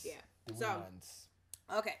 Women's. Yeah. The women's.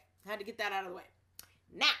 Okay. Had to get that out of the way.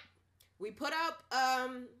 Now, we put up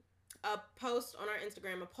a post on our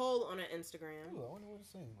Instagram, a poll on our Instagram. Ooh, I wonder what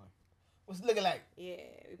it's saying like. What's it looking like? Yeah,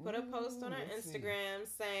 we put a post on our Instagram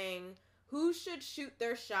saying, who should shoot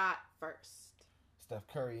their shot first? Steph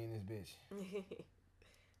Curry and his bitch.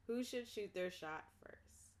 Who should shoot their shot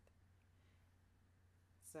first?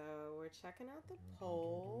 So we're checking out the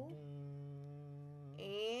poll.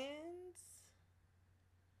 And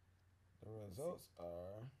the results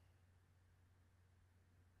are...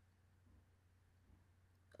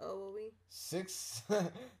 Oh, will we? 6.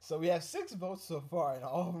 So we have 6 votes so far, and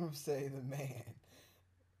all of them say the man.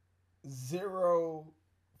 0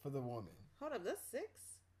 for the woman. Hold up, that's 6?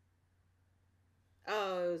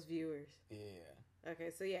 Oh, it was viewers. Yeah. Okay,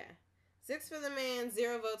 so yeah. 6 for the man,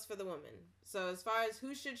 0 votes for the woman. So as far as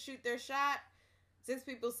who should shoot their shot, 6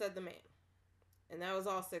 people said the man. And that was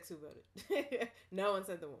all 6 who voted. No one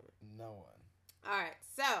said the woman. No one. Alright,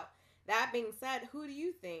 so that being said, who do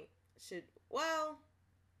you think should... Well...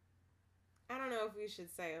 I don't know if we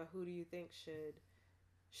should say who do you think should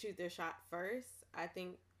shoot their shot first. I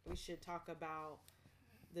think we should talk about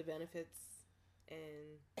the benefits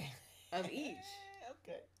of each.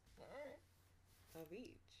 Okay. All right. Of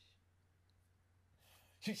each.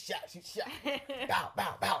 Shoot shot. Bow,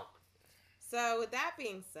 bow, bow. So with that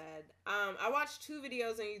being said, I watched 2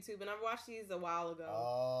 videos on YouTube, and I've watched these a while ago.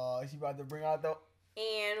 Oh, she about to bring out the...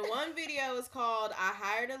 And one video is called, I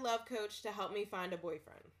hired a love coach to help me find a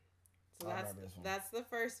boyfriend. So that's the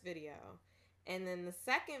first video. And then the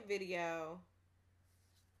second video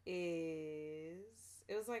it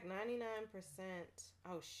was like 99%.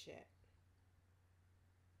 Oh shit.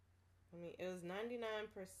 It was 99%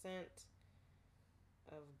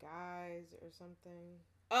 of guys or something.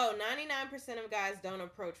 Oh, 99% of guys don't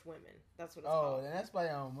approach women. That's what it's called. Oh, that's by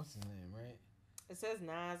what's his name, right? It says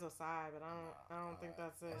Nas Osai, but I don't think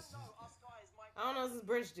that's it. I don't know, it's this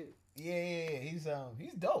British dude. Yeah. He's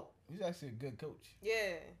dope. He's actually a good coach.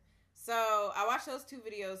 Yeah. So I watched those 2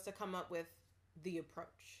 videos to come up with the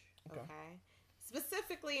approach. Okay.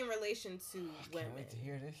 Specifically in relation to women. Can't wait to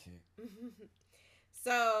hear this shit.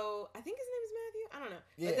 So I think his name is Matthew. I don't know.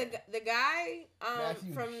 Yeah. But the guy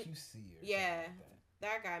Matthew from Hussey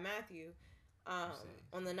that guy Matthew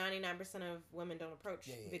on the 99% of women don't approach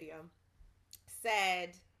video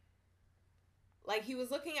said, like, he was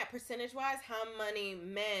looking at percentage wise how many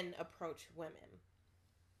men approach women.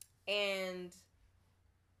 And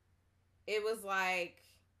it was like,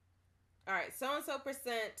 all right, so and so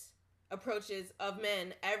percent approaches of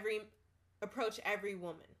men approach every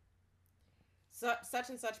woman. So such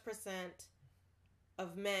and such percent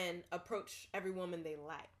of men approach every woman they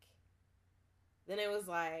like. Then it was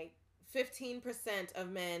like 15% of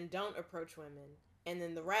men don't approach women, and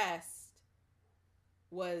then the rest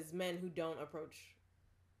was men who don't approach.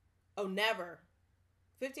 Oh, never.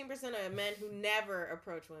 15% of men who never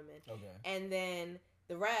approach women. Okay. And then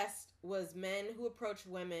the rest was men who approach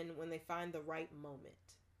women when they find the right moment.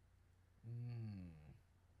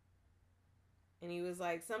 And he was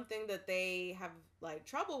like, something that they have like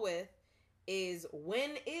trouble with is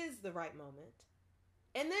when is the right moment,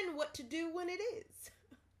 and then what to do when it is.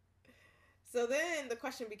 So then the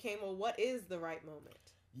question became, well, what is the right moment?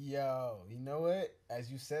 Yo, you know what?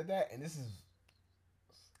 As you said that, and this is,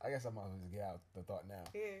 I guess I might as well just get out the thought now.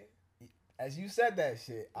 Yeah. As you said that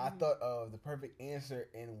shit, I thought of the perfect answer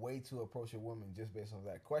and way to approach a woman just based on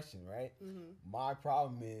that question, right? My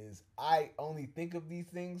problem is I only think of these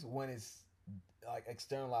things when it's like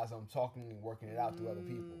externalized. I'm talking and working it out through other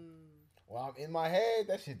people. When I'm in my head,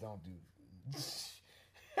 that shit don't do.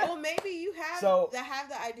 Well, maybe you have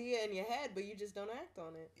the idea in your head, but you just don't act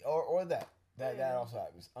on it. Or that also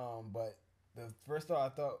happens. But the first thought I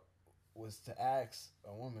thought was to ask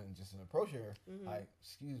a woman, just an approach her, like,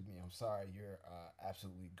 excuse me, I'm sorry, you're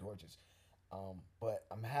absolutely gorgeous. But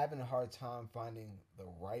I'm having a hard time finding the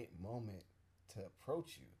right moment to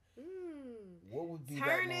approach you. What would be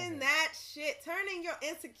turning turning your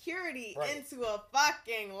insecurity into a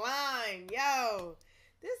fucking line, yo.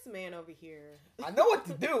 This man over here. I know what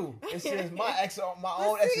to do. It's just my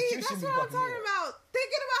own execution. That's what I'm talking about.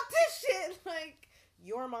 Thinking about this shit, like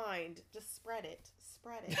your mind, just spread it.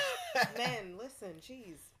 Men, listen,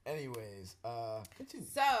 jeez. Anyways, continue.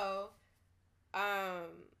 So,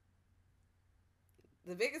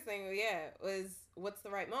 the biggest thing, was what's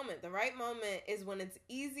the right moment? The right moment is when it's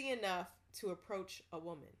easy enough to approach a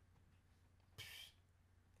woman.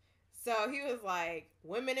 So he was like,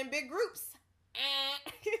 women in big groups.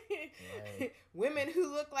 Right. Women who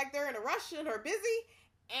look like they're in a rush and are busy.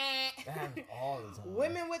 That happens all the time.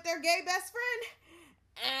 Women with their gay best friend.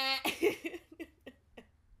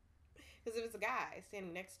 Because if it's a guy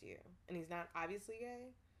standing next to you and he's not obviously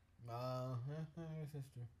gay, that's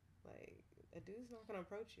true. Like, a dude's not gonna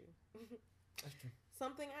approach you. That's true.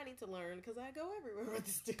 Something I need to learn because I go everywhere with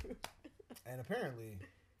this dude. And apparently,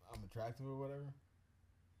 I'm attractive or whatever.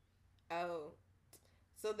 Oh.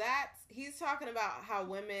 So he's talking about how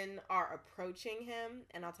women are approaching him,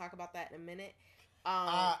 and I'll talk about that in a minute.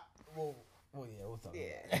 Yeah, we'll talk about that.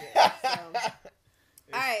 Yeah.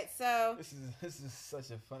 All right, so this is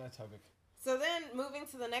such a fun topic. So then, moving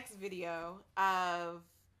to the next video of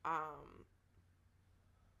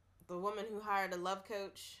the woman who hired a love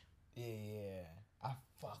coach. Yeah, I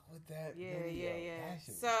fuck with that. Yeah.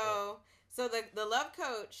 So the love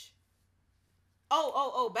coach.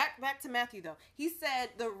 Back to Matthew though. He said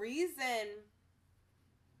the reason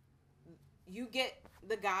you get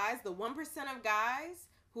the 1% of guys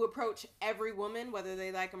who approach every woman, whether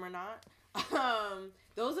they like them or not,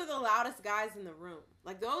 those are the loudest guys in the room.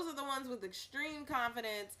 Like, those are the ones with extreme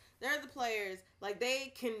confidence. They're the players. Like,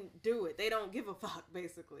 they can do it. They don't give a fuck,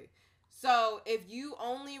 basically. So if you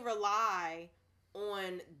only rely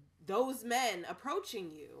on those men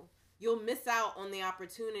approaching you, you'll miss out on the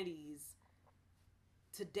opportunities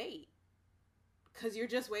to date, because you're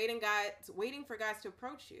just waiting for guys to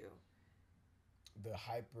approach you. The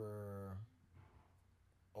hyper,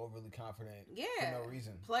 overly confident, for no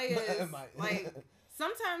reason, players. Like,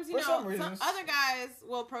 sometimes some other guys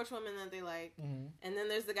will approach women that they like, and then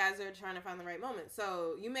there's the guys that are trying to find the right moment.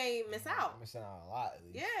 So you may miss out. Missing out a lot, at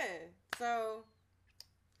least. Yeah. So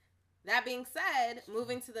that being said,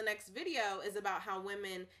 moving to the next video is about how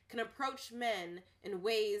women can approach men in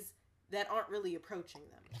ways that aren't really approaching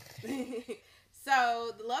them.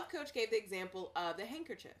 So the love coach gave the example of the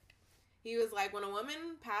handkerchief. He was like, when a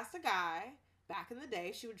woman passed a guy back in the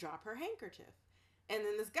day, she would drop her handkerchief. And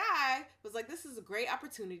then this guy was like, this is a great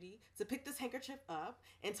opportunity to pick this handkerchief up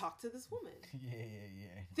and talk to this woman.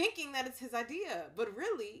 Yeah. Thinking that it's his idea, but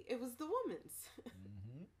really it was the woman's.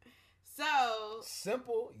 So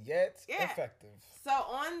simple yet effective. So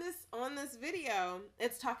on this video,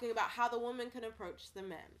 it's talking about how the woman can approach the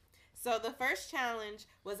men. So the first challenge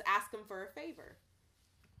was ask him for a favor.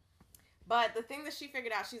 But the thing that she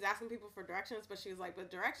figured out, she's asking people for directions, but she was like, but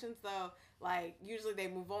directions though, like, usually they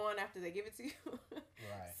move on after they give it to you.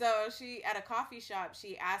 Right. So she, at a coffee shop,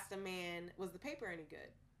 she asked a man, was the paper any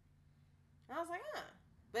good? And I was like, huh.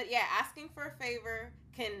 But yeah, asking for a favor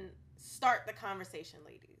can start the conversation,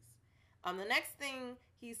 ladies. The next thing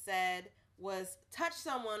he said was touch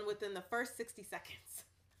someone within the first 60 seconds.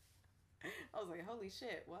 I was like, holy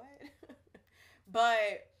shit, what?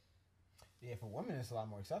 But yeah, for women, it's a lot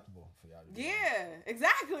more acceptable for y'all to do. Yeah,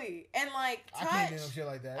 exactly. And like, touch. I can't do no shit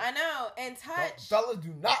like that. I know. And touch. Fellas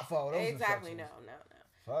do not follow those exactly. No.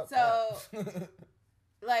 Fuck so,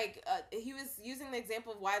 like, he was using the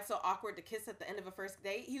example of why it's so awkward to kiss at the end of a first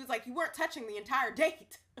date. He was like, you weren't touching the entire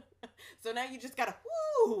date. So now you just gotta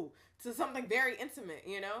woo to something very intimate,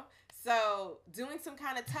 you know? So doing some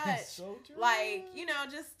kind of touch, So true. like, you know,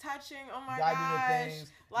 just touching. Oh my Gotta do the gosh,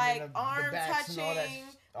 things, like and then the arm backs and all that touching,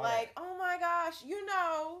 all like oh my gosh, you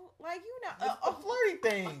know, like you know, the flirty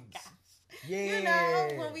things. gosh. Yeah. You know,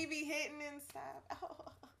 when we be hitting and stuff. Oh.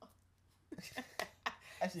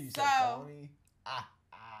 Actually, you So- said phony.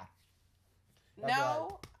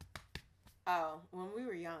 No. Oh, when we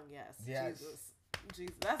were young, yes. Yes.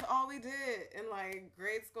 Jesus. That's all we did in like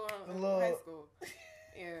grade school and The little- high school.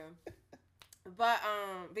 Yeah. But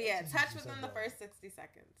yeah, That's touch just within so the dumb. first 60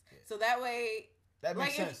 seconds. Yeah. So that way, That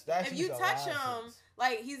makes like sense. That if you makes a lot touch of him, sense.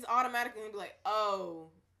 like he's automatically gonna be like, oh,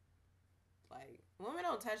 like women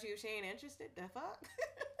don't touch you if she ain't interested. The fuck?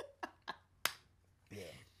 Yeah.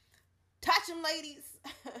 Touch him, ladies.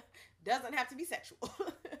 Doesn't have to be sexual.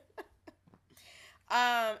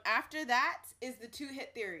 After that is the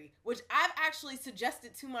 2-hit theory, which I've actually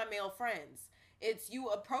suggested to my male friends. It's you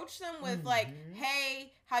approach them with like,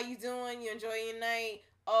 hey, how you doing? You enjoy your night?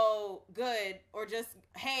 Oh, good. Or just,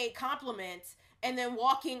 hey, compliment. And then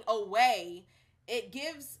walking away. It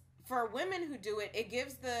gives, for women who do it, it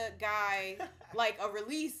gives the guy like a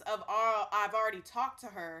release of, oh, I've already talked to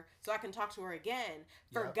her, so I can talk to her again.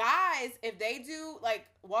 For Yep. guys, if they do like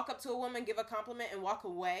walk up to a woman, give a compliment, and walk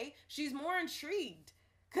away, she's more intrigued.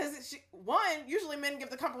 Because, usually men give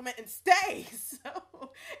the compliment and stay.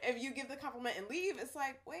 So, if you give the compliment and leave, it's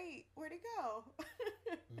like, wait, where'd he go?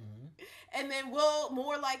 Mm-hmm. And then we'll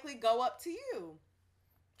more likely go up to you.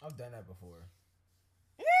 I've done that before.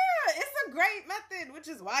 Yeah, it's a great method, which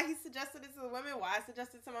is why he suggested it to the women, why I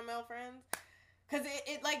suggested it to my male friends. Because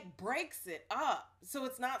it like breaks it up. So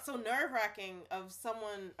it's not so nerve-wracking of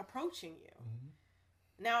someone approaching you.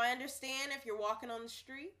 Mm-hmm. Now, I understand if you're walking on the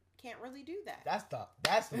street, can't really do that. That's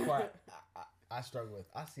the part I struggle with.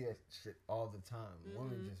 I see that shit all the time.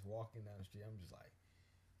 Women Mhm. just walking down the street. I'm just like,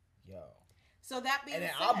 yo. So that being And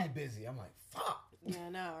then said, I'll be busy. I'm like, fuck. yeah, I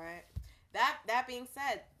know, right? That being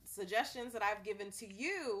said, suggestions that I've given to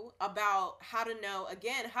you about how to know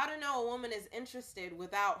a woman is interested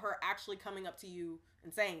without her actually coming up to you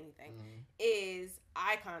and saying anything Mhm. is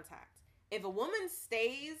eye contact. If a woman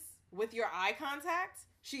stays with your eye contact,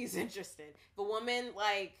 she's interested. If a woman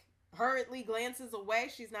like hurriedly glances away,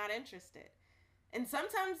 she's not interested. And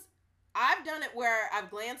sometimes I've done it where I've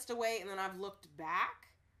glanced away and then I've looked back.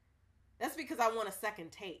 That's because I want a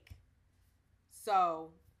second take.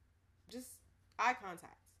 So, just eye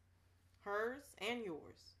contact. Hers and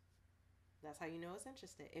yours. That's how you know it's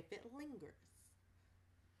interested. If it lingers.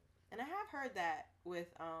 And I have heard that with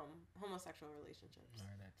homosexual relationships. I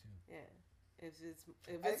heard that too. Yeah. If it's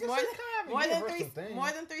I it's guess more, it's kind of a more than universal three thing.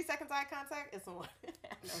 more than 3 seconds eye contact, it's a one.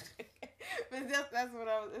 No, but that's what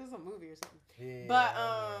it was a movie or something. Yeah, But,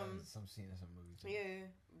 some scene in some movies. Yeah.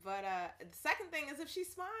 But the second thing is if she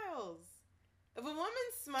smiles. If a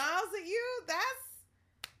woman smiles at you, that's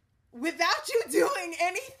without you doing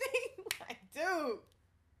anything. Like, dude,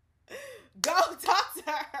 go talk to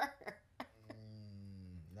her.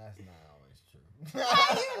 That's not always true.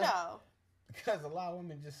 How you know? Because a lot of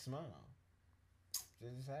women just smile.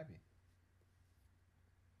 They're just happy.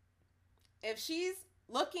 If she's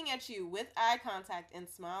looking at you with eye contact and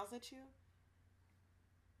smiles at you,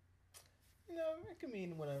 You know, it could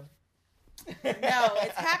mean whatever. no,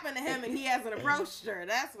 it's happened to him and he hasn't approached her.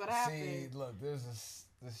 That's what See, happened. look, there's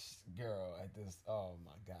this girl at this. Oh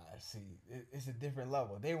my God! See, it's a different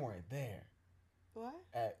level. They weren't there What?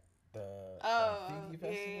 at the Fiji festival. we was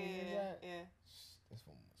at. yeah. This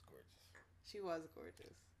woman was gorgeous. She was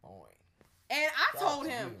gorgeous. Boy. And I Shout told out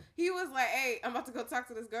to him, you. he was like, hey, I'm about to go talk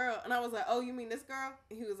to this girl. And I was like, oh, you mean this girl?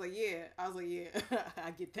 And he was like, yeah. I was like, yeah,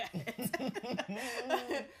 I get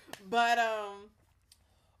that. But,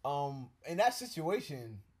 in that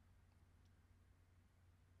situation,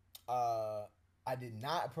 I did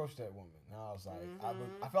not approach that woman. And I was like,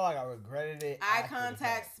 I felt like I regretted it. eye after the contact,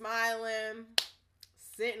 fact. smiling,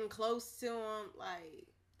 sitting close to him, like,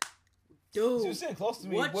 She dude, was sitting close to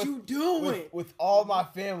me. what with, you doing? with all my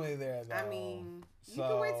family there, though. I mean, you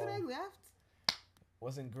can wait till they left.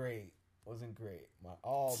 Wasn't great.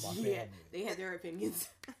 All my family. Yeah, they had their opinions.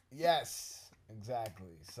 Yes,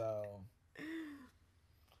 exactly. So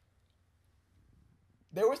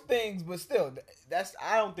there was things, but still, that's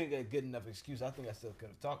I don't think a good enough excuse. I think I still could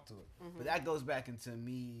have talked to her. But that goes back into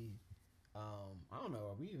me. I don't know.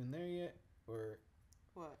 Are we even there yet? Or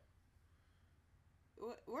What?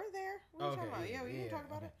 We're there. What are you talking about? Yeah, we can talk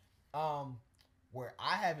about it. Where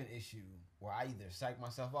I have an issue where I either psych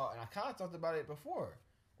myself out, and I kind of talked about it before,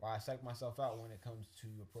 where I psych myself out when it comes to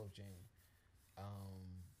approaching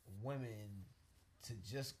women to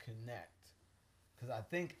just connect. Because I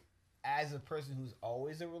think as a person who's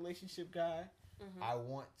always a relationship guy, Mhm. I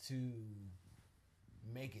want to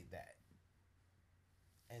make it that.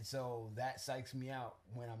 And so that psychs me out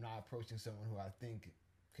when I'm not approaching someone who I think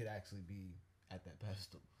could actually be at that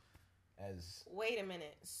pedestal. As Wait a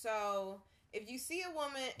minute. So if you see a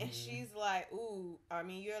woman and she's like, ooh, I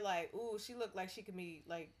mean, you're like, ooh, she looked like she could be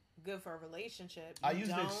like good for a relationship. I use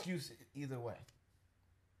the excuse either way.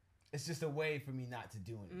 It's just a way for me not to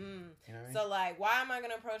do anything. You know what I mean? So like, why am I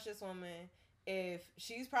gonna approach this woman if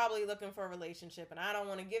she's probably looking for a relationship and I don't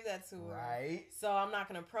want to give that to her? Right. So I'm not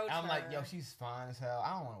gonna approach her. I'm like, yo, she's fine as hell.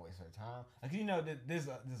 I don't want to waste her time. Like, you know, there's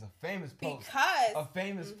a famous post. Because A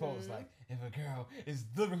famous post, like, if a girl is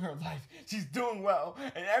living her life, she's doing well,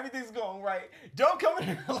 and everything's going right, don't come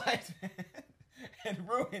in her life and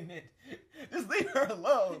ruin it. Just leave her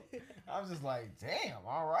alone. I was just like, damn,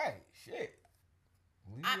 all right, shit.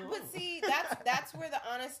 Leave her but alone. see, that's where the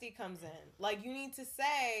honesty comes in. Like, you need to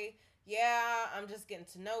say, yeah, I'm just getting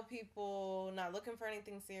to know people, not looking for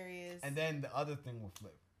anything serious. And then the other thing will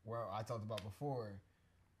flip, where I talked about before,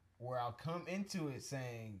 where I'll come into it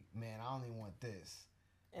saying, man, I only want this.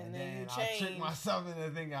 And then you I'll change. trick myself into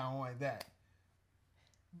thinking I want that.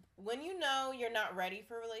 When you know you're not ready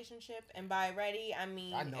for a relationship, and by ready I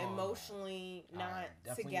mean I know I'm emotionally not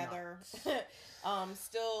definitely together.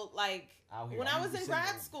 Still like Out here, when I'm I was in single.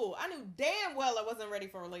 grad school, I knew damn well I wasn't ready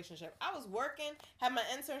for a relationship. I was working, had my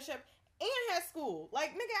internship, and had school.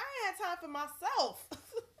 Like, nigga, I ain't had time for myself.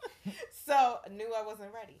 So I knew I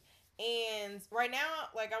wasn't ready. And right now,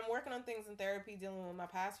 like, I'm working on things in therapy, dealing with my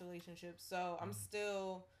past relationships. So I'm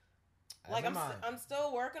still, like, I'm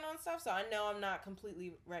still working on stuff. So I know I'm not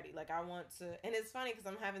completely ready. Like, I want to, and it's funny because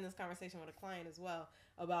I'm having this conversation with a client as well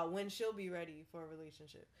about when she'll be ready for a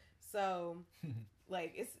relationship. So,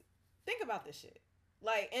 like, think about this shit.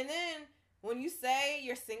 Like, and then when you say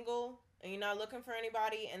you're single and you're not looking for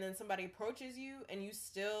anybody, and then somebody approaches you and you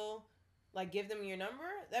still, like, give them your number,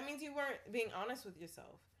 that means you weren't being honest with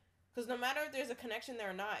yourself. Because no matter if there's a connection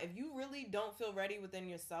there or not, if you really don't feel ready within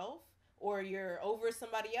yourself, or you're over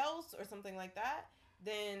somebody else or something like that,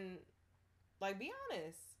 then, like, be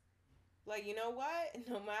honest. Like, you know what?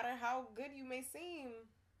 No matter how good you may seem,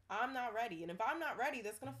 I'm not ready. And if I'm not ready,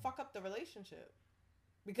 that's going to fuck up the relationship.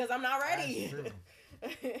 Because I'm not ready.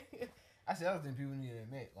 That's true. That's the other thing people need to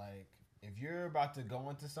admit. Like, if you're about to go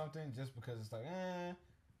into something just because it's like,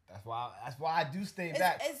 that's why I do stay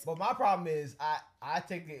back. But my problem is I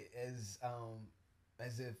take it as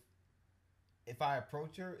if I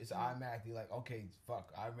approach her, it's automatically like, okay,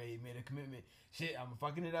 fuck, I already made a commitment. Shit, I'm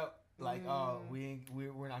fucking it up. Like,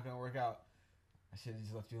 we're not gonna work out. I should have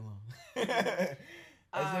just left you alone.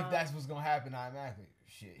 As if that's what's gonna happen automatically.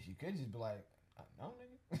 Shit, she could just be like, no,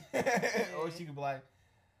 nigga. Or she could be like,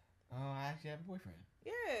 oh, I actually have a boyfriend.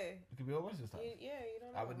 Yeah. It could be a whole bunch of stuff. You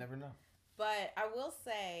don't know. I would never know. But I will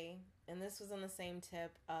say, and this was on the same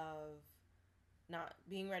tip of not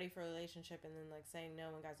being ready for a relationship and then, like, saying no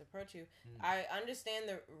when guys approach you. I understand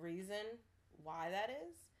the reason why that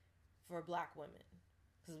is for black women.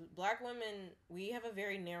 Because black women, we have a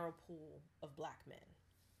very narrow pool of black men.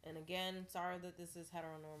 And again, sorry that this is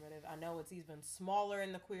heteronormative. I know it's even smaller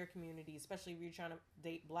in the queer community, especially if you're trying to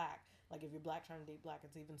date black. Like, if you're black trying to date black,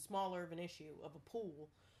 it's even smaller of an issue of a pool.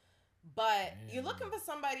 But you're looking for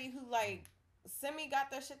somebody who, like, semi got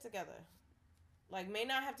their shit together. Like, may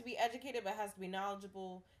not have to be educated, but has to be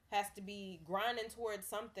knowledgeable, has to be grinding towards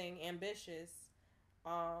something ambitious,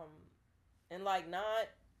 and, like, not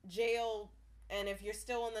jailed. And if you're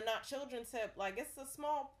still on the not children tip, like, it's a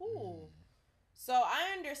small pool. So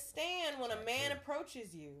I understand when a man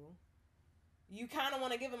approaches you, you kind of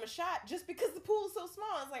want to give him a shot just because the pool is so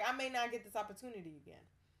small. It's like, I may not get this opportunity again.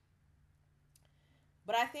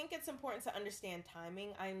 But I think it's important to understand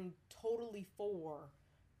timing. I'm totally for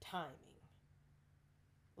timing.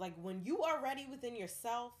 Like, when you are ready within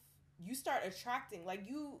yourself, you start attracting, like,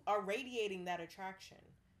 you are radiating that attraction.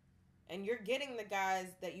 And you're getting the guys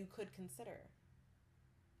that you could consider.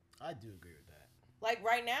 I do agree with that. Like,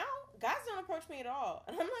 right now, guys don't approach me at all.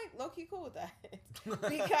 And I'm, like, low-key cool with that.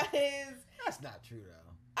 Because That's not true,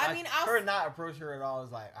 though. I mean, I'll... Her not approach her at all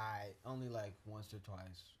is like, I only, like, once or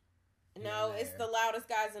twice. No, it's the loudest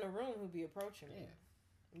guys in the room who be approaching me. Yeah.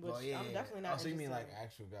 Which I'm definitely not. Oh, so you mean interested like in.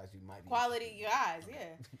 actual guys you might be Quality guys,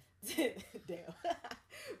 yeah. Damn.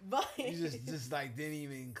 But you just like didn't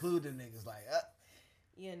even include the niggas like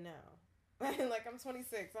yeah, no. Like, I'm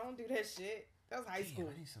 26. I don't do that shit. That was high school.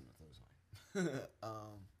 I need something to throw this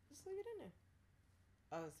on. Just leave it in there.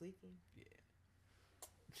 Oh, it's leaking.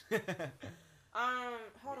 Yeah.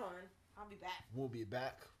 Hold on. I'll be back. We'll be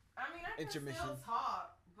back. I mean, I can Intermission. still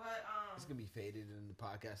talk, but It's gonna be faded in the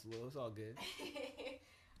podcast a little. It's all good.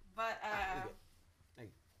 but Hey.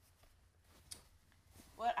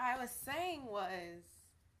 What I was saying was,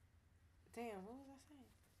 damn, what was I saying?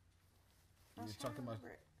 I You was were trying talking to about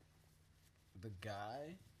remember it. the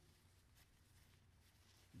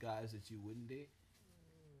guys that you wouldn't date,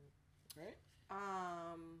 right?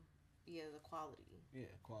 Yeah, the quality, Yeah,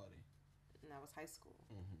 quality. and that was high school.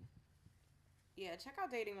 Mm-hmm. Yeah, check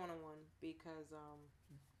out Dating 101 because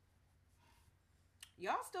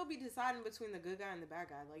y'all still be deciding between the good guy and the bad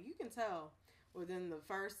guy. Like, you can tell within the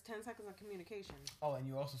first 10 seconds of communication. Oh, and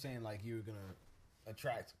you're also saying like you're gonna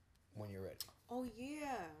attract when you're ready, Oh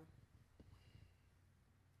yeah.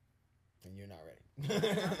 and you're not ready.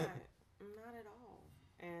 Not at all.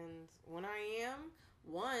 And when I am,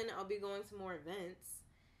 one, I'll be going to more events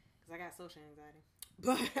because I got social anxiety.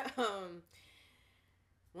 But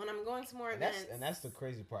when I'm going to more events, and that's the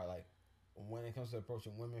crazy part. Like when it comes to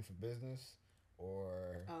approaching women for business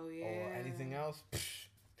or or anything else,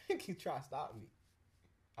 you try to stop me.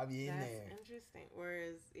 I be in that's there. interesting.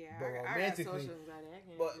 Whereas, yeah, But I got romantically- social anxiety. I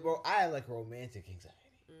can't But do bro, I have like romantic anxiety,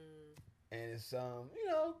 it. and it's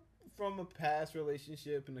from a past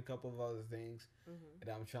relationship and a couple of other things Mm-hmm.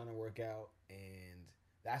 that I'm trying to work out, and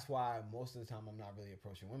that's why most of the time I'm not really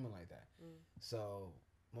approaching women like that. Mm. So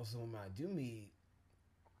most of the women I do meet,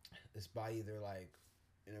 it's by either like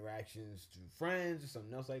interactions through friends or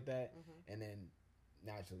something else like that, Mm-hmm. and then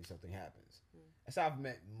naturally something happens. Mm. That's how I've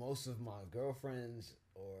met most of my girlfriends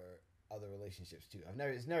or other relationships too.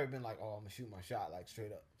 It's never been like, oh, I'm gonna shoot my shot like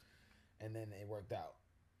straight up, and then it worked out.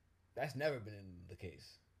 That's never been the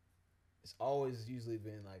case. It's always usually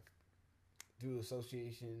been like through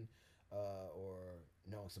association or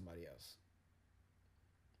knowing somebody else.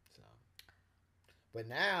 So, but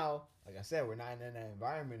now, like I said, we're not in that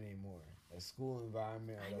environment anymore. A school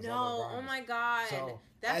environment. Or I those know. other Oh environments. my god. So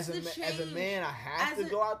That's as the a change. as a man, I have As to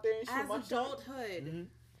go out there and shoot As my shot. adulthood, Mhm.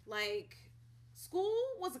 like, school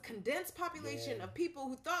was a condensed population Yeah. of people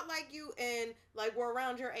who thought like you and like were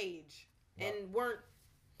around your age Yep. and weren't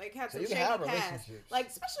like had So some you can shady have past. relationships. Like,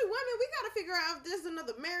 especially women, we gotta figure out if there's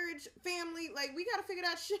another marriage, family. Like, we gotta figure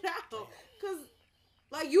that shit out because,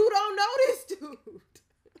 like, you don't know this dude.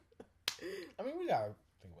 I mean, we gotta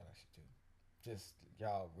think about that shit too. Just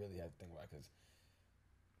y'all really have to think about it because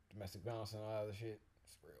domestic violence and all that other shit,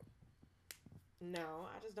 it's real. No,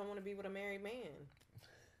 I just don't want to be with a married man.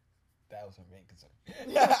 That was her main concern.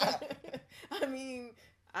 I mean,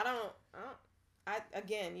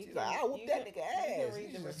 again, you She's can, like, I whoop you that can- nigga You ass. can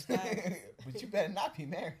read You the just- respect. But you better not be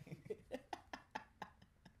married.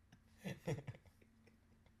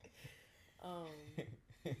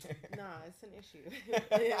 Nah, it's an issue.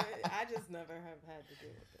 I just never have had to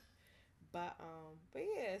deal with it. But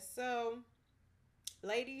yeah, so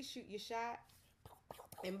ladies, shoot your shot.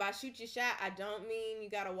 And by shoot your shot, I don't mean you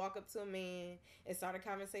gotta walk up to a man and start a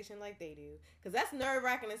conversation like they do. Because that's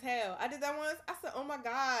nerve-wracking as hell. I did that once. I said, oh my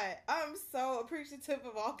God, I'm so appreciative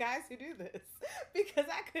of all guys who do this. Because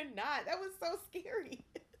I could not. That was so scary.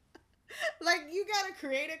 Like, you gotta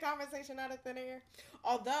create a conversation out of thin air.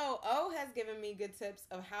 Although, O has given me good tips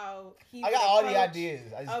of how he I got all the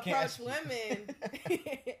ideas. I just can't approach women.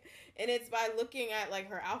 And it's by looking at, like,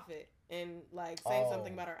 her outfit. And like saying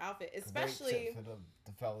something about her outfit, especially Great tip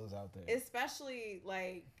for the fellas out there. especially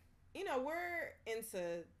like, you know, we're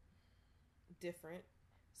into different.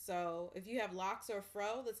 So if you have locks or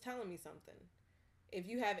fro, that's telling me something. If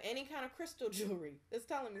you have any kind of crystal jewelry, it's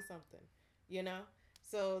telling me something. You know,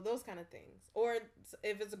 so those kind of things. Or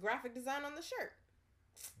if it's a graphic design on the shirt.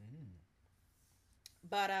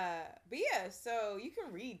 But yeah, so you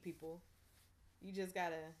can read people. You just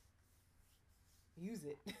gotta use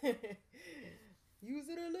it. Use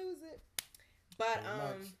it or lose it. But Pretty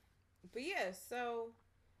much. but yeah, so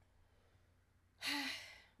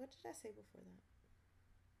what did I say before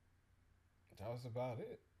that? That was about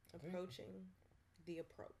it. I think. Approaching the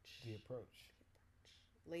approach. The approach.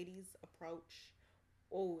 Ladies approach.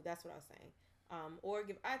 Oh, that's what I was saying. Or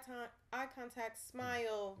give eye contact,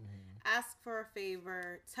 smile, ask for a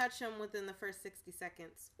favor, touch them within the first 60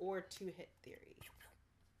 seconds, or two-hit theory.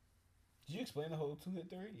 Did you explain the whole 2-hit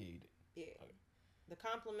theory? Yeah, you did. Yeah. Okay. The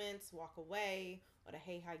compliments, walk away, or the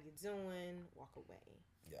hey, how you doing, walk away.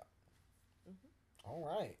 All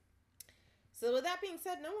right. So with that being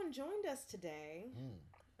said, no one joined us today.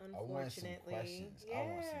 I want some Unfortunately. questions. Yeah. I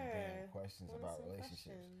want some damn questions Wanted about some relationships.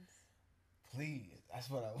 questions. Please. That's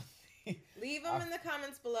what I want. Leave them in the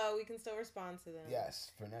comments below. We can still respond to them.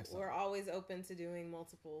 Yes, for next time. We're always open to doing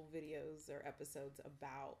multiple videos or episodes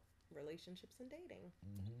about relationships and dating.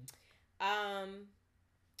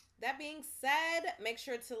 That being said, make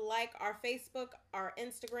sure to like our Facebook, our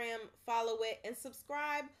Instagram, follow it, and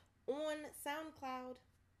subscribe on SoundCloud.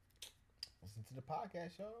 Listen to the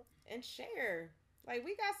podcast, y'all. And share. Like,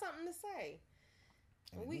 we got something to say.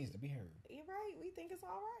 And it needs to be heard. You're right. We think it's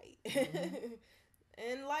all right. Mm-hmm.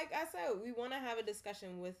 And like I said, we want to have a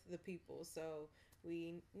discussion with the people. So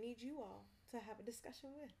we need you all to have a discussion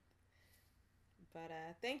with. But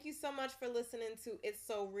thank you so much for listening to It's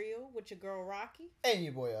So Real with your girl Rocky. And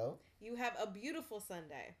your boy O. You have a beautiful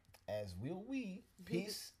Sunday. As will we.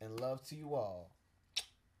 Peace and love to you all.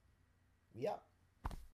 We out.